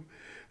U.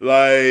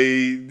 That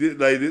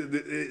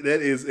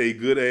is a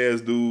good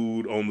ass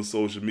dude on the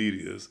social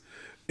medias.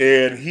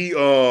 And he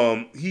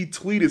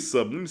tweeted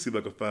something. Let me see if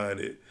I can find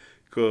it,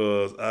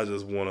 cause I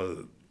just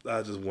wanna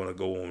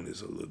go on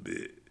this a little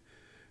bit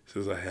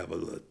since I have a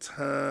little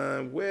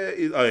time. Where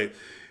is all right?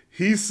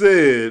 He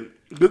said,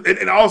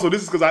 and also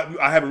this is because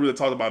I haven't really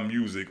talked about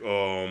music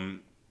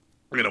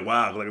in a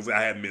while. Like I said,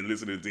 I haven't been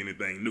listening to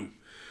anything new.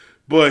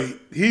 But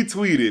he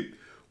tweeted,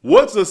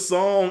 "What's a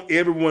song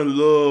everyone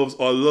loves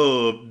or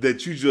loved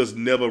that you just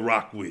never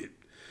rock with?"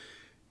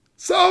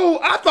 So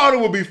I thought it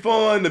would be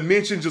fun to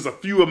mention just a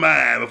few of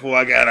mine before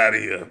I got out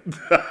of here.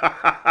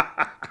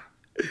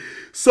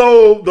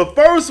 So the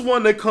first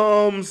one that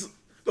comes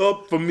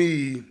up for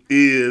me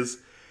is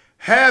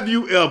 "Have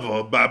You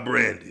Ever" by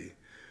Brandy.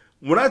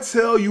 When I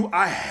tell you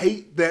I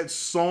hate that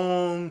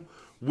song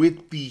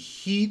with the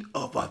heat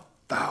of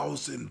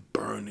 1,000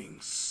 burning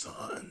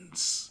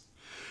suns.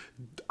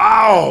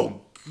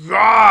 Oh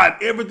God,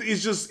 everything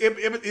is just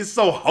it's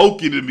so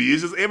hokey to me.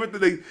 It's just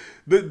everything.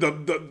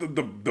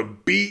 The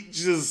beat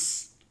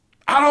just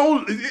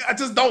I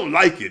just don't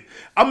like it.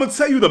 I'm gonna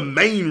tell you the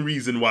main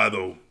reason why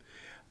though.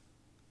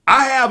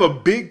 I have a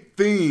big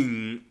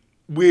thing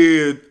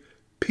with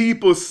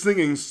people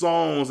singing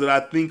songs that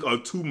I think are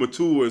too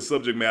mature in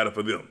subject matter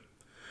for them.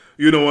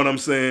 You know what I'm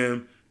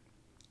saying?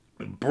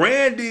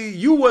 Brandy,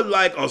 you were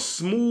like a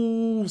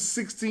smooth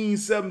 16,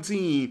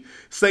 17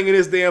 singing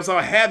this damn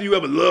song. Have you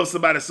ever loved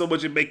somebody so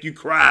much it make you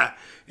cry?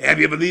 Have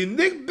you ever you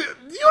don't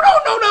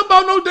know nothing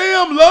about no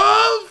damn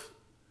love?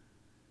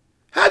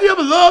 Have you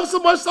ever loved so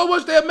much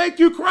that make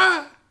you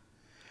cry?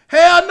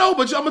 Hell no,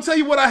 but I'm gonna tell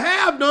you what I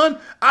have done.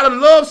 I done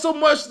loved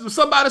somebody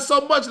so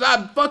much that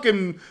I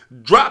fucking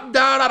dropped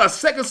down out of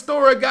second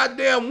story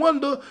goddamn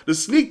window to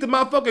sneak to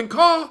my fucking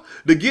car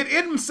to get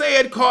in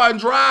said car and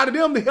drive to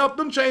them to help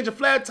them change a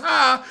flat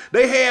tire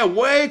they had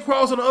way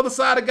across on the other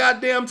side of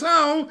goddamn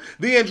town,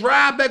 then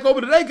drive back over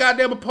to their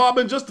goddamn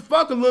apartment just to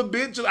fuck a little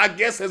bit, just I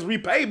guess as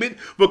repayment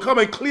for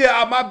coming clear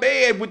out my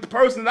bed with the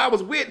person that I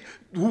was with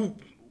who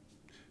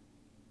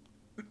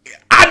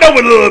I know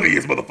what love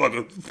is,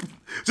 motherfucker.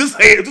 Just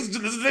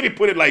let me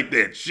put it like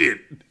that.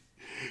 Shit.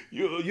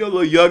 Your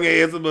little young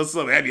ass or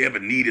something. Have you ever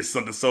needed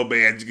something so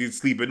bad you can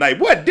sleep at night?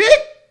 What,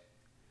 dick?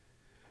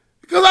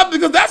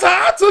 Because that's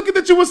how I took it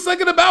that you were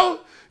singing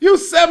about. You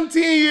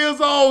 17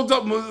 years old,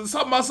 talking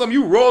about something,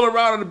 you roll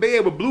around in the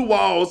bed with blue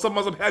walls, something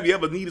about something, have you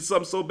ever needed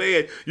something so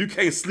bad you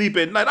can't sleep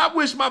at night? I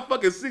wish my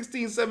fucking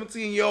 16,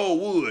 17-year-old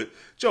would. With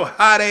your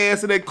hot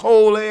ass in that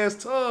cold ass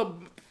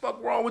tub. What the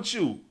fuck wrong with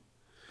you?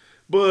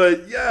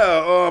 But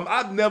yeah,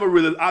 I've never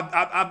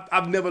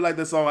liked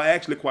that song. I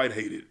actually quite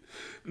hate it.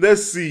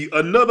 Let's see,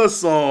 another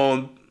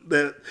song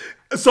that,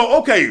 so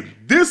okay,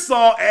 this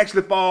song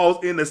actually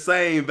falls in the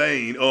same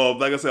vein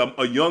of, like I said,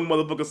 a young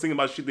motherfucker singing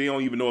about shit they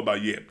don't even know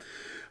about yet.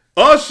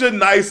 Usher,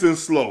 Nice and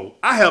Slow.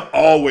 I have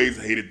always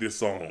hated this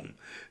song.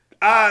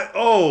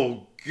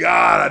 Oh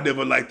God, I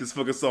never liked this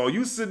fucking song.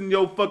 You sitting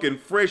your fucking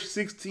fresh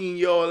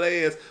 16-year-old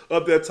ass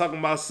up there talking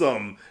about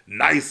something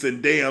nice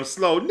and damn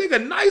slow.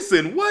 Nigga, nice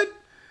and what?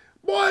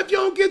 Boy, if you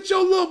don't get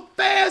your little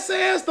fast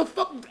ass the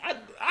fuck,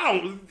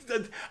 I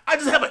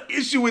just have an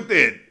issue with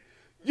that.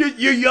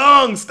 You're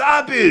young,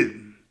 stop it.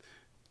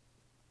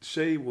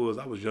 I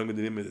was younger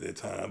than him at that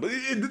time. But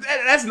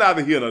that's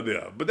neither here nor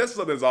there. But that's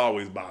something that's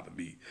always bothered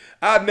me.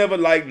 I never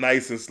liked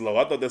Nice and Slow.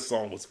 I thought that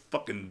song was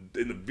fucking,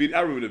 in the video.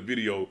 I remember the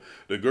video,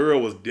 the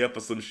girl was deaf or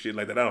some shit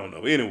like that. I don't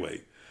know.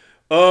 Anyway.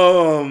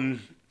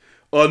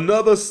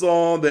 Another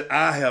song that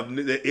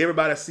that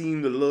everybody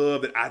seemed to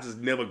love that I just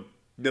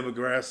never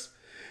grasped.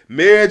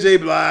 Mary J.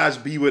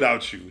 Blige, Be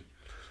Without You.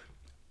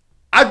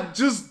 I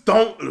just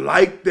don't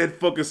like that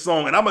fucking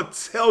song. And I'm going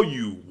to tell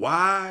you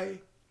why.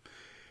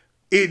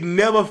 It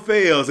never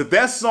fails. If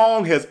that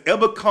song has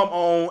ever come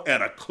on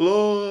at a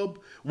club,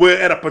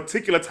 where at a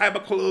particular type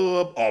of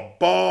club, or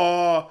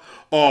bar,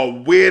 or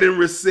wedding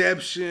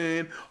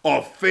reception,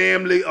 or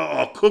family,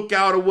 or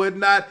cookout or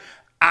whatnot,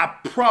 I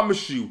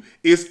promise you,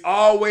 it's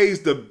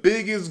always the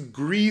biggest,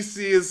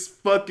 greasiest,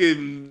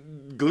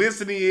 fucking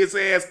glistening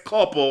ass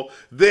couple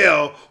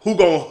there who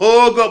gonna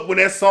hug up when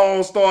that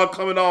song start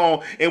coming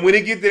on, and when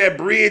they get to that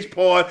bridge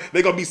part,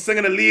 they gonna be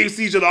singing the lyrics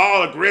to each other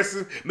all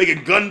aggressive,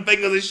 making gun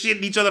fingers and shit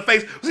in each other's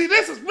face. See,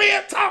 this is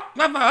real talk.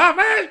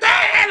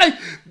 Like,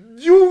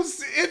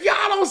 if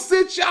y'all don't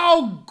sit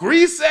y'all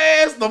grease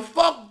ass the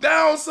fuck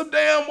down some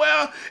damn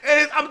well,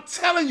 and I'm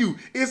telling you,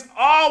 it's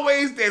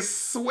always that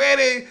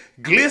sweaty,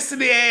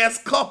 glistening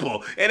ass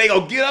couple, and they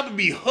gonna get up and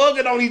be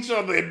hugging on each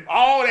other, and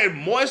all that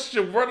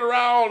moisture running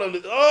around,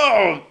 and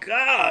oh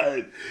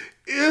God,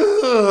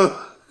 ew.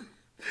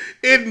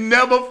 It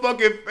never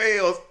fucking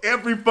fails.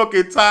 Every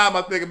fucking time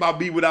I think about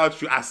Be Without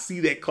You, I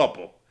see that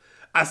couple.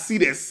 I see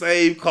that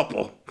same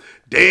couple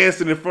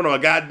dancing in front of a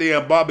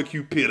goddamn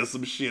barbecue pit or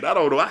some shit. I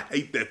don't know. I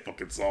hate that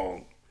fucking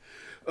song.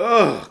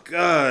 Oh,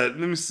 God.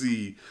 Let me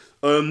see.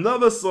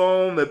 Another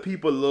song that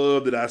people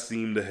love that I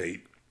seem to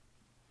hate.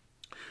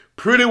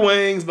 Pretty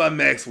Wings by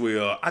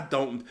Maxwell. I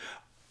don't.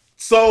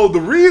 So the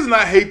reason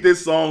I hate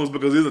this song is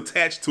because it's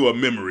attached to a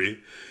memory.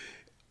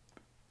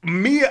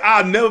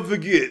 I'll never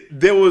forget,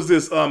 there was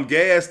this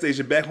gas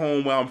station back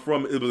home where I'm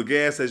from. It was a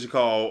gas station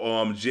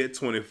called Jet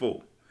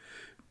 24.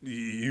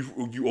 You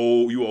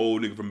old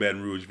nigga from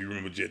Baton Rouge if you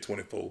remember Jet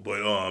 24. But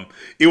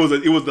it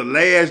was the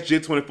last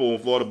Jet 24 on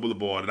Florida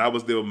Boulevard, and I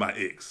was there with my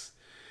ex.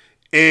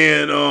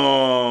 And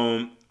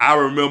I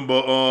remember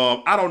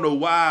I don't know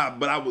why,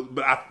 but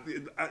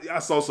I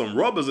saw some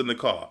rubbers in the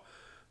car.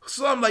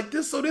 So I'm like,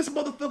 this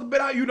motherfucker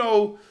been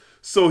out,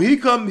 So he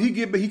come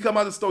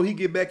out the store, he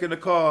get back in the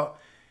car,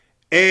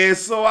 and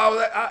so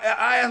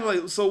I asked him,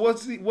 like, so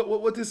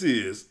what this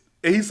is?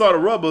 And he saw the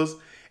rubbers.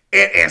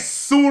 And as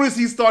soon as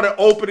he started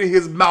opening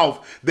his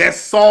mouth, that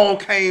song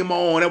came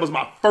on. That was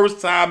my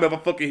first time ever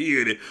fucking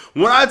hearing it.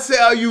 When I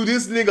tell you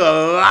this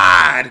nigga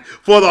lied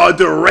for the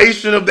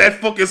duration of that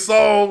fucking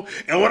song,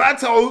 and when I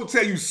tell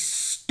you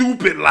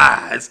stupid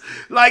lies,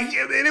 like,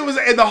 and it was,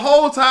 and the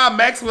whole time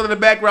Maxwell in the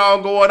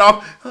background going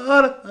off,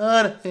 pretty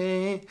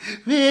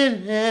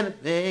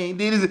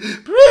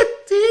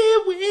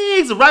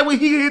wings. Right when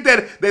he hit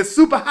that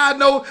super high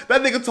note,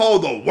 that nigga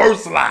told the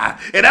worst lie,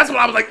 and that's when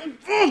I was like,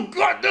 oh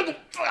God, nigga.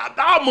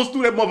 I almost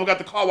threw that motherfucker out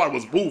the car while it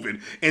was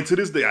moving. And to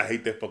this day, I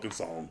hate that fucking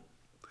song.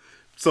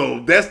 So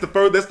that's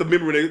the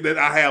memory that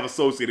I have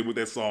associated with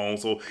that song.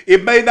 So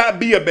it may not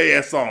be a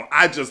bad song.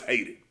 I just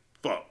hate it.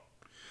 Fuck.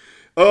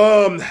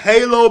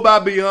 Halo by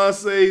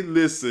Beyonce.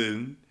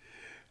 Listen,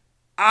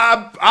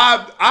 I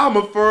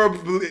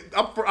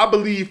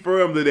believe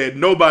firmly that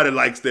nobody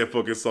likes that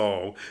fucking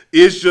song.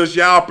 It's just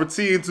y'all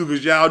pretend to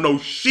because y'all know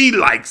she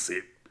likes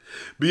it.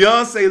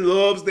 Beyonce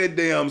loves that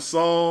damn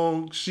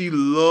song. She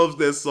loves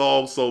that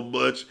song so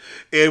much.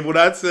 And when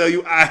I tell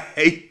you, I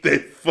hate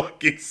that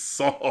fucking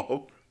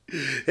song.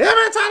 Every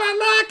time I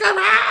look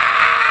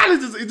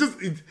around,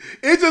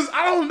 it just,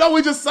 I don't know.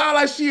 It just sounds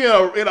like she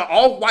in an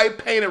off-white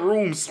painted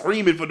room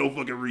screaming for no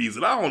fucking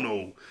reason. I don't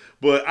know.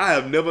 But I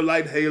have never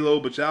liked Halo,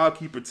 but y'all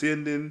keep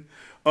pretending.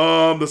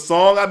 The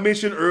song I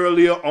mentioned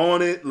earlier,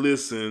 On It,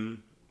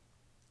 listen.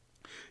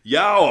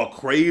 Y'all are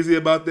crazy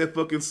about that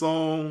fucking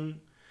song.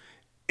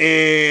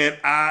 And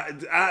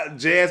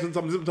Jasmine,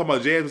 I'm talking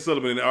about Jasmine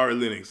Sullivan and Ari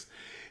Lennox.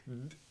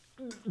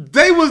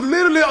 they was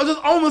literally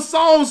just on the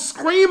song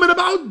screaming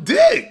about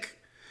dick.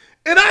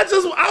 And it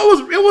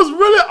was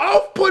really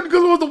off-putting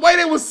because it was the way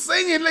they was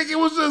singing. Like, it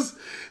was just,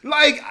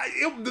 like,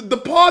 the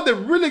part that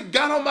really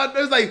got on my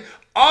nerves, like,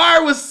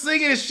 R was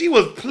singing and she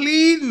was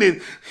pleading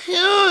and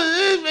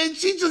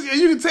she just,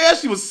 you can tell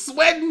she was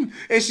sweating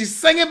and she's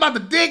singing about the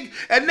dick.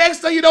 And next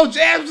thing you know,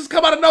 Jazz just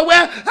come out of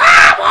nowhere,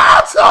 I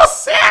want to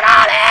sit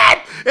on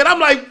it. And I'm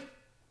like,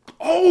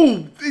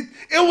 oh,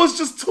 it was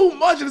just too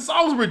much, and the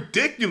song was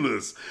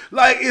ridiculous.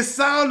 Like, it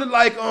sounded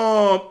like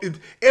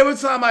every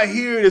time I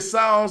hear it, it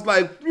sounds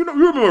like, you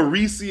remember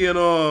Reese and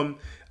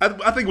I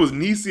think it was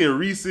Niecy and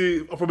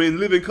Reese from In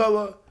Living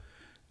Color.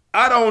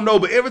 I don't know,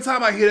 but every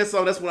time I hear that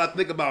song, that's what I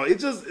think about. It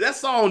just, that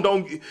song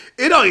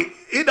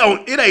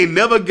it ain't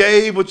never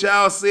gave what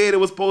y'all said it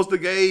was supposed to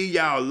give.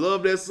 Y'all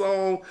love that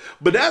song,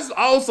 but that's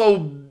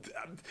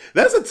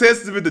a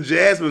testament to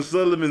Jasmine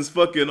Sullivan's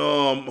fucking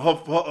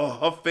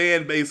her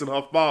fan base and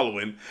her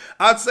following.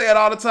 I'd say it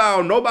all the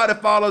time. Nobody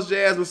follows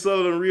Jasmine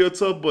Sullivan real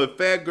tough but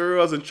fat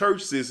girls and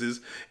church sissies,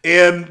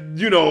 and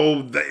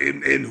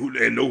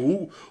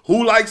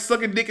who likes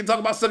sucking dick and talk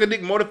about sucking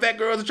dick more than fat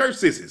girls and church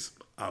sissies.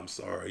 I'm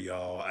sorry,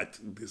 y'all.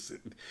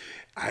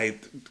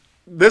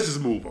 Let's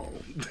just move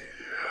on.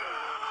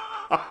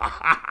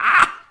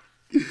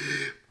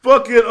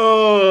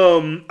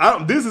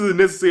 Fucking this isn't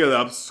necessarily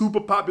a super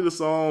popular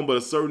song, but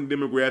a certain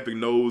demographic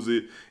knows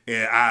it,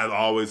 and I've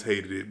always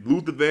hated it.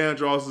 Luther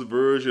Vandross's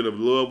version of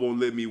 "Love Won't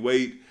Let Me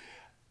Wait,"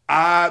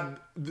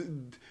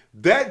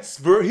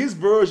 his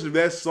version of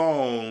that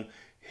song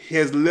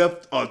has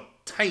left a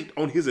taint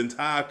on his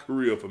entire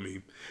career for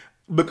me.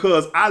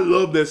 Because I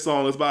love that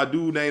song. It's by a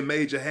dude named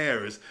Major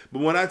Harris.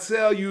 But when I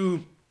tell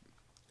you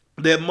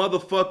that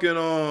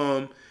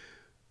motherfucking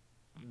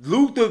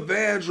Luther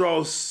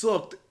Vandross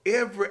sucked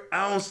every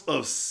ounce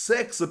of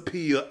sex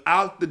appeal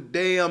out the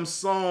damn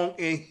song,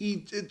 and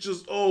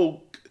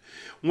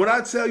when I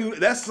tell you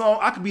that song,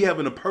 I could be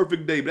having a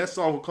perfect day, but that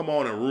song will come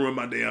on and ruin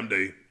my damn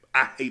day.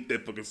 I hate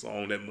that fucking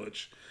song that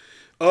much.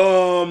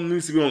 Let me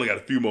see, we only got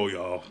a few more,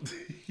 y'all.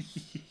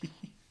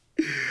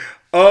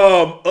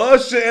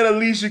 Usher and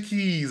Alicia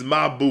Keys,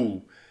 My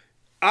Boo.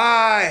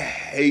 I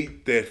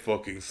hate that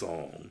fucking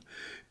song.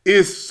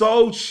 It's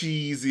so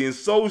cheesy and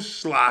so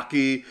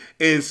schlocky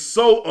and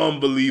so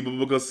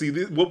unbelievable because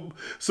this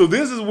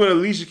is when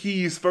Alicia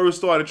Keys first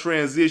started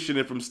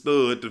transitioning from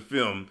stud to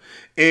film,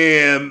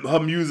 and her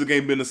music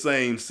ain't been the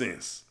same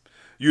since.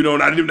 You know,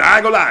 and I ain't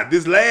gonna lie,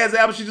 this last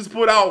album she just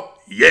put out,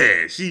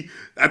 yeah,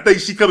 I think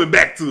she coming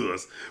back to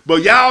us.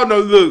 But y'all know,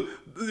 look,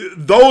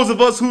 those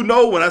of us who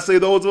know, when I say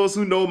those of us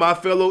who know, my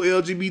fellow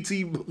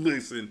LGBT,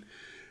 listen,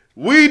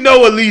 we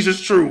know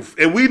Alicia's truth,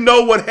 and we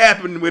know what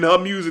happened when her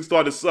music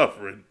started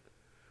suffering.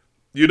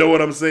 You know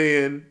what I'm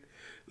saying?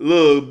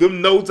 Look,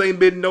 them notes ain't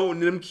been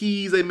noting, them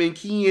keys ain't been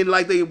keying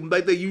like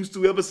they used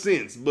to ever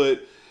since.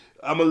 But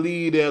I'ma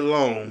leave that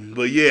alone.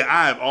 But yeah,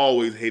 I've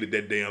always hated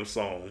that damn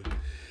song.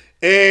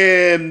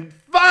 And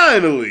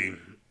finally,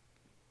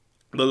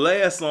 the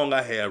last song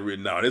I have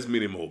written down, there's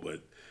many more,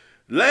 but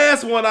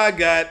last one I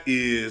got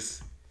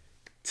is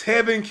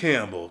Tevin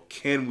Campbell,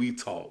 Can We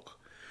Talk?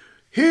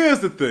 Here's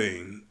the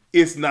thing.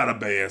 It's not a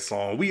bad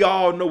song. We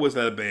all know it's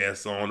not a bad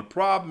song. The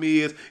problem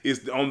is,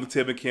 it's on the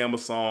Tevin Campbell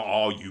song,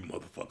 all you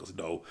motherfuckers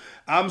know.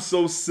 I'm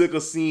so sick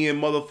of seeing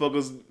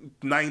motherfuckers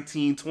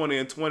 19, 20,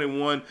 and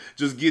 21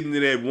 just getting to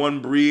that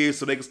one bridge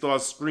so they can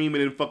start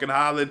screaming and fucking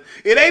hollering.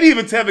 It ain't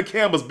even Tevin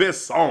Campbell's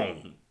best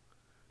song.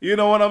 You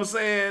know what I'm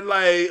saying?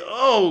 Like,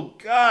 oh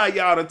God,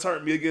 y'all done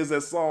turned me against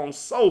that song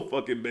so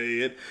fucking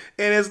bad.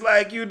 And it's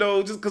like, you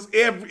know, just because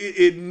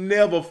it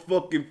never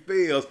fucking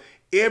fails.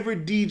 Every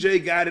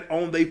DJ got it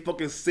on their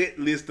fucking set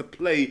list to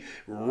play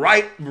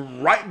right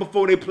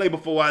before they play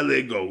Before I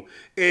Let Go.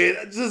 And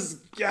just,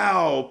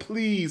 y'all,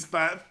 please,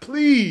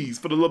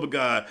 for the love of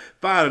God,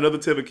 find another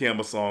Tevin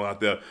Campbell song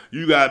out there.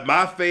 You got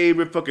my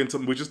favorite fucking,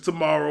 which is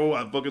Tomorrow.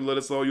 I fucking love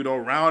the song, you know,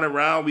 Round and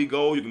Round We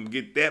Go. You can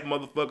get that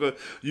motherfucker.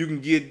 You can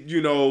get,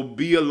 you know,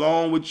 Be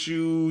Alone With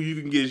You.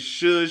 You can get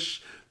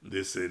Shush.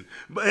 Listen,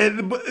 but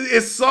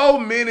it's so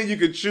many you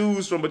can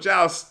choose from, but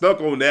y'all stuck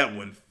on that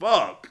one.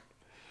 Fuck.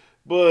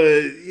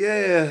 But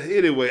yeah,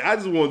 anyway, I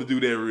just wanted to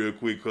do that real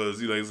quick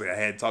because, you know, like I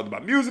hadn't talked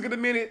about music in a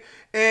minute,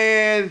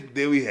 and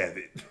there we have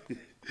it.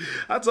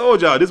 I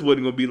told y'all this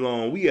wasn't going to be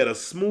long. We had a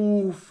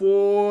smooth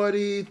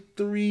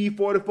 43,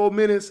 44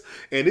 minutes,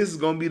 and this is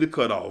going to be the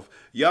cutoff.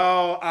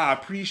 Y'all, I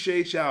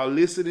appreciate y'all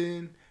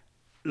listening.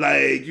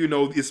 Like, you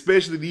know,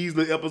 especially these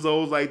little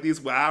episodes like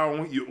this where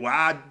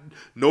I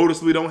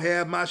noticeably don't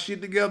have my shit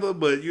together,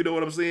 but you know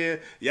what I'm saying?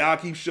 Y'all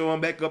keep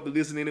showing back up to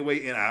listen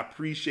anyway, and I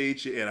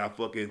appreciate you, and I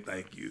fucking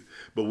thank you.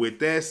 But with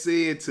that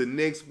said, till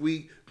next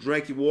week,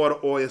 drink your water,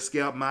 oil,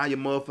 scalp, mind your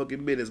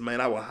motherfucking business,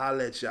 man. I will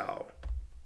holler at y'all.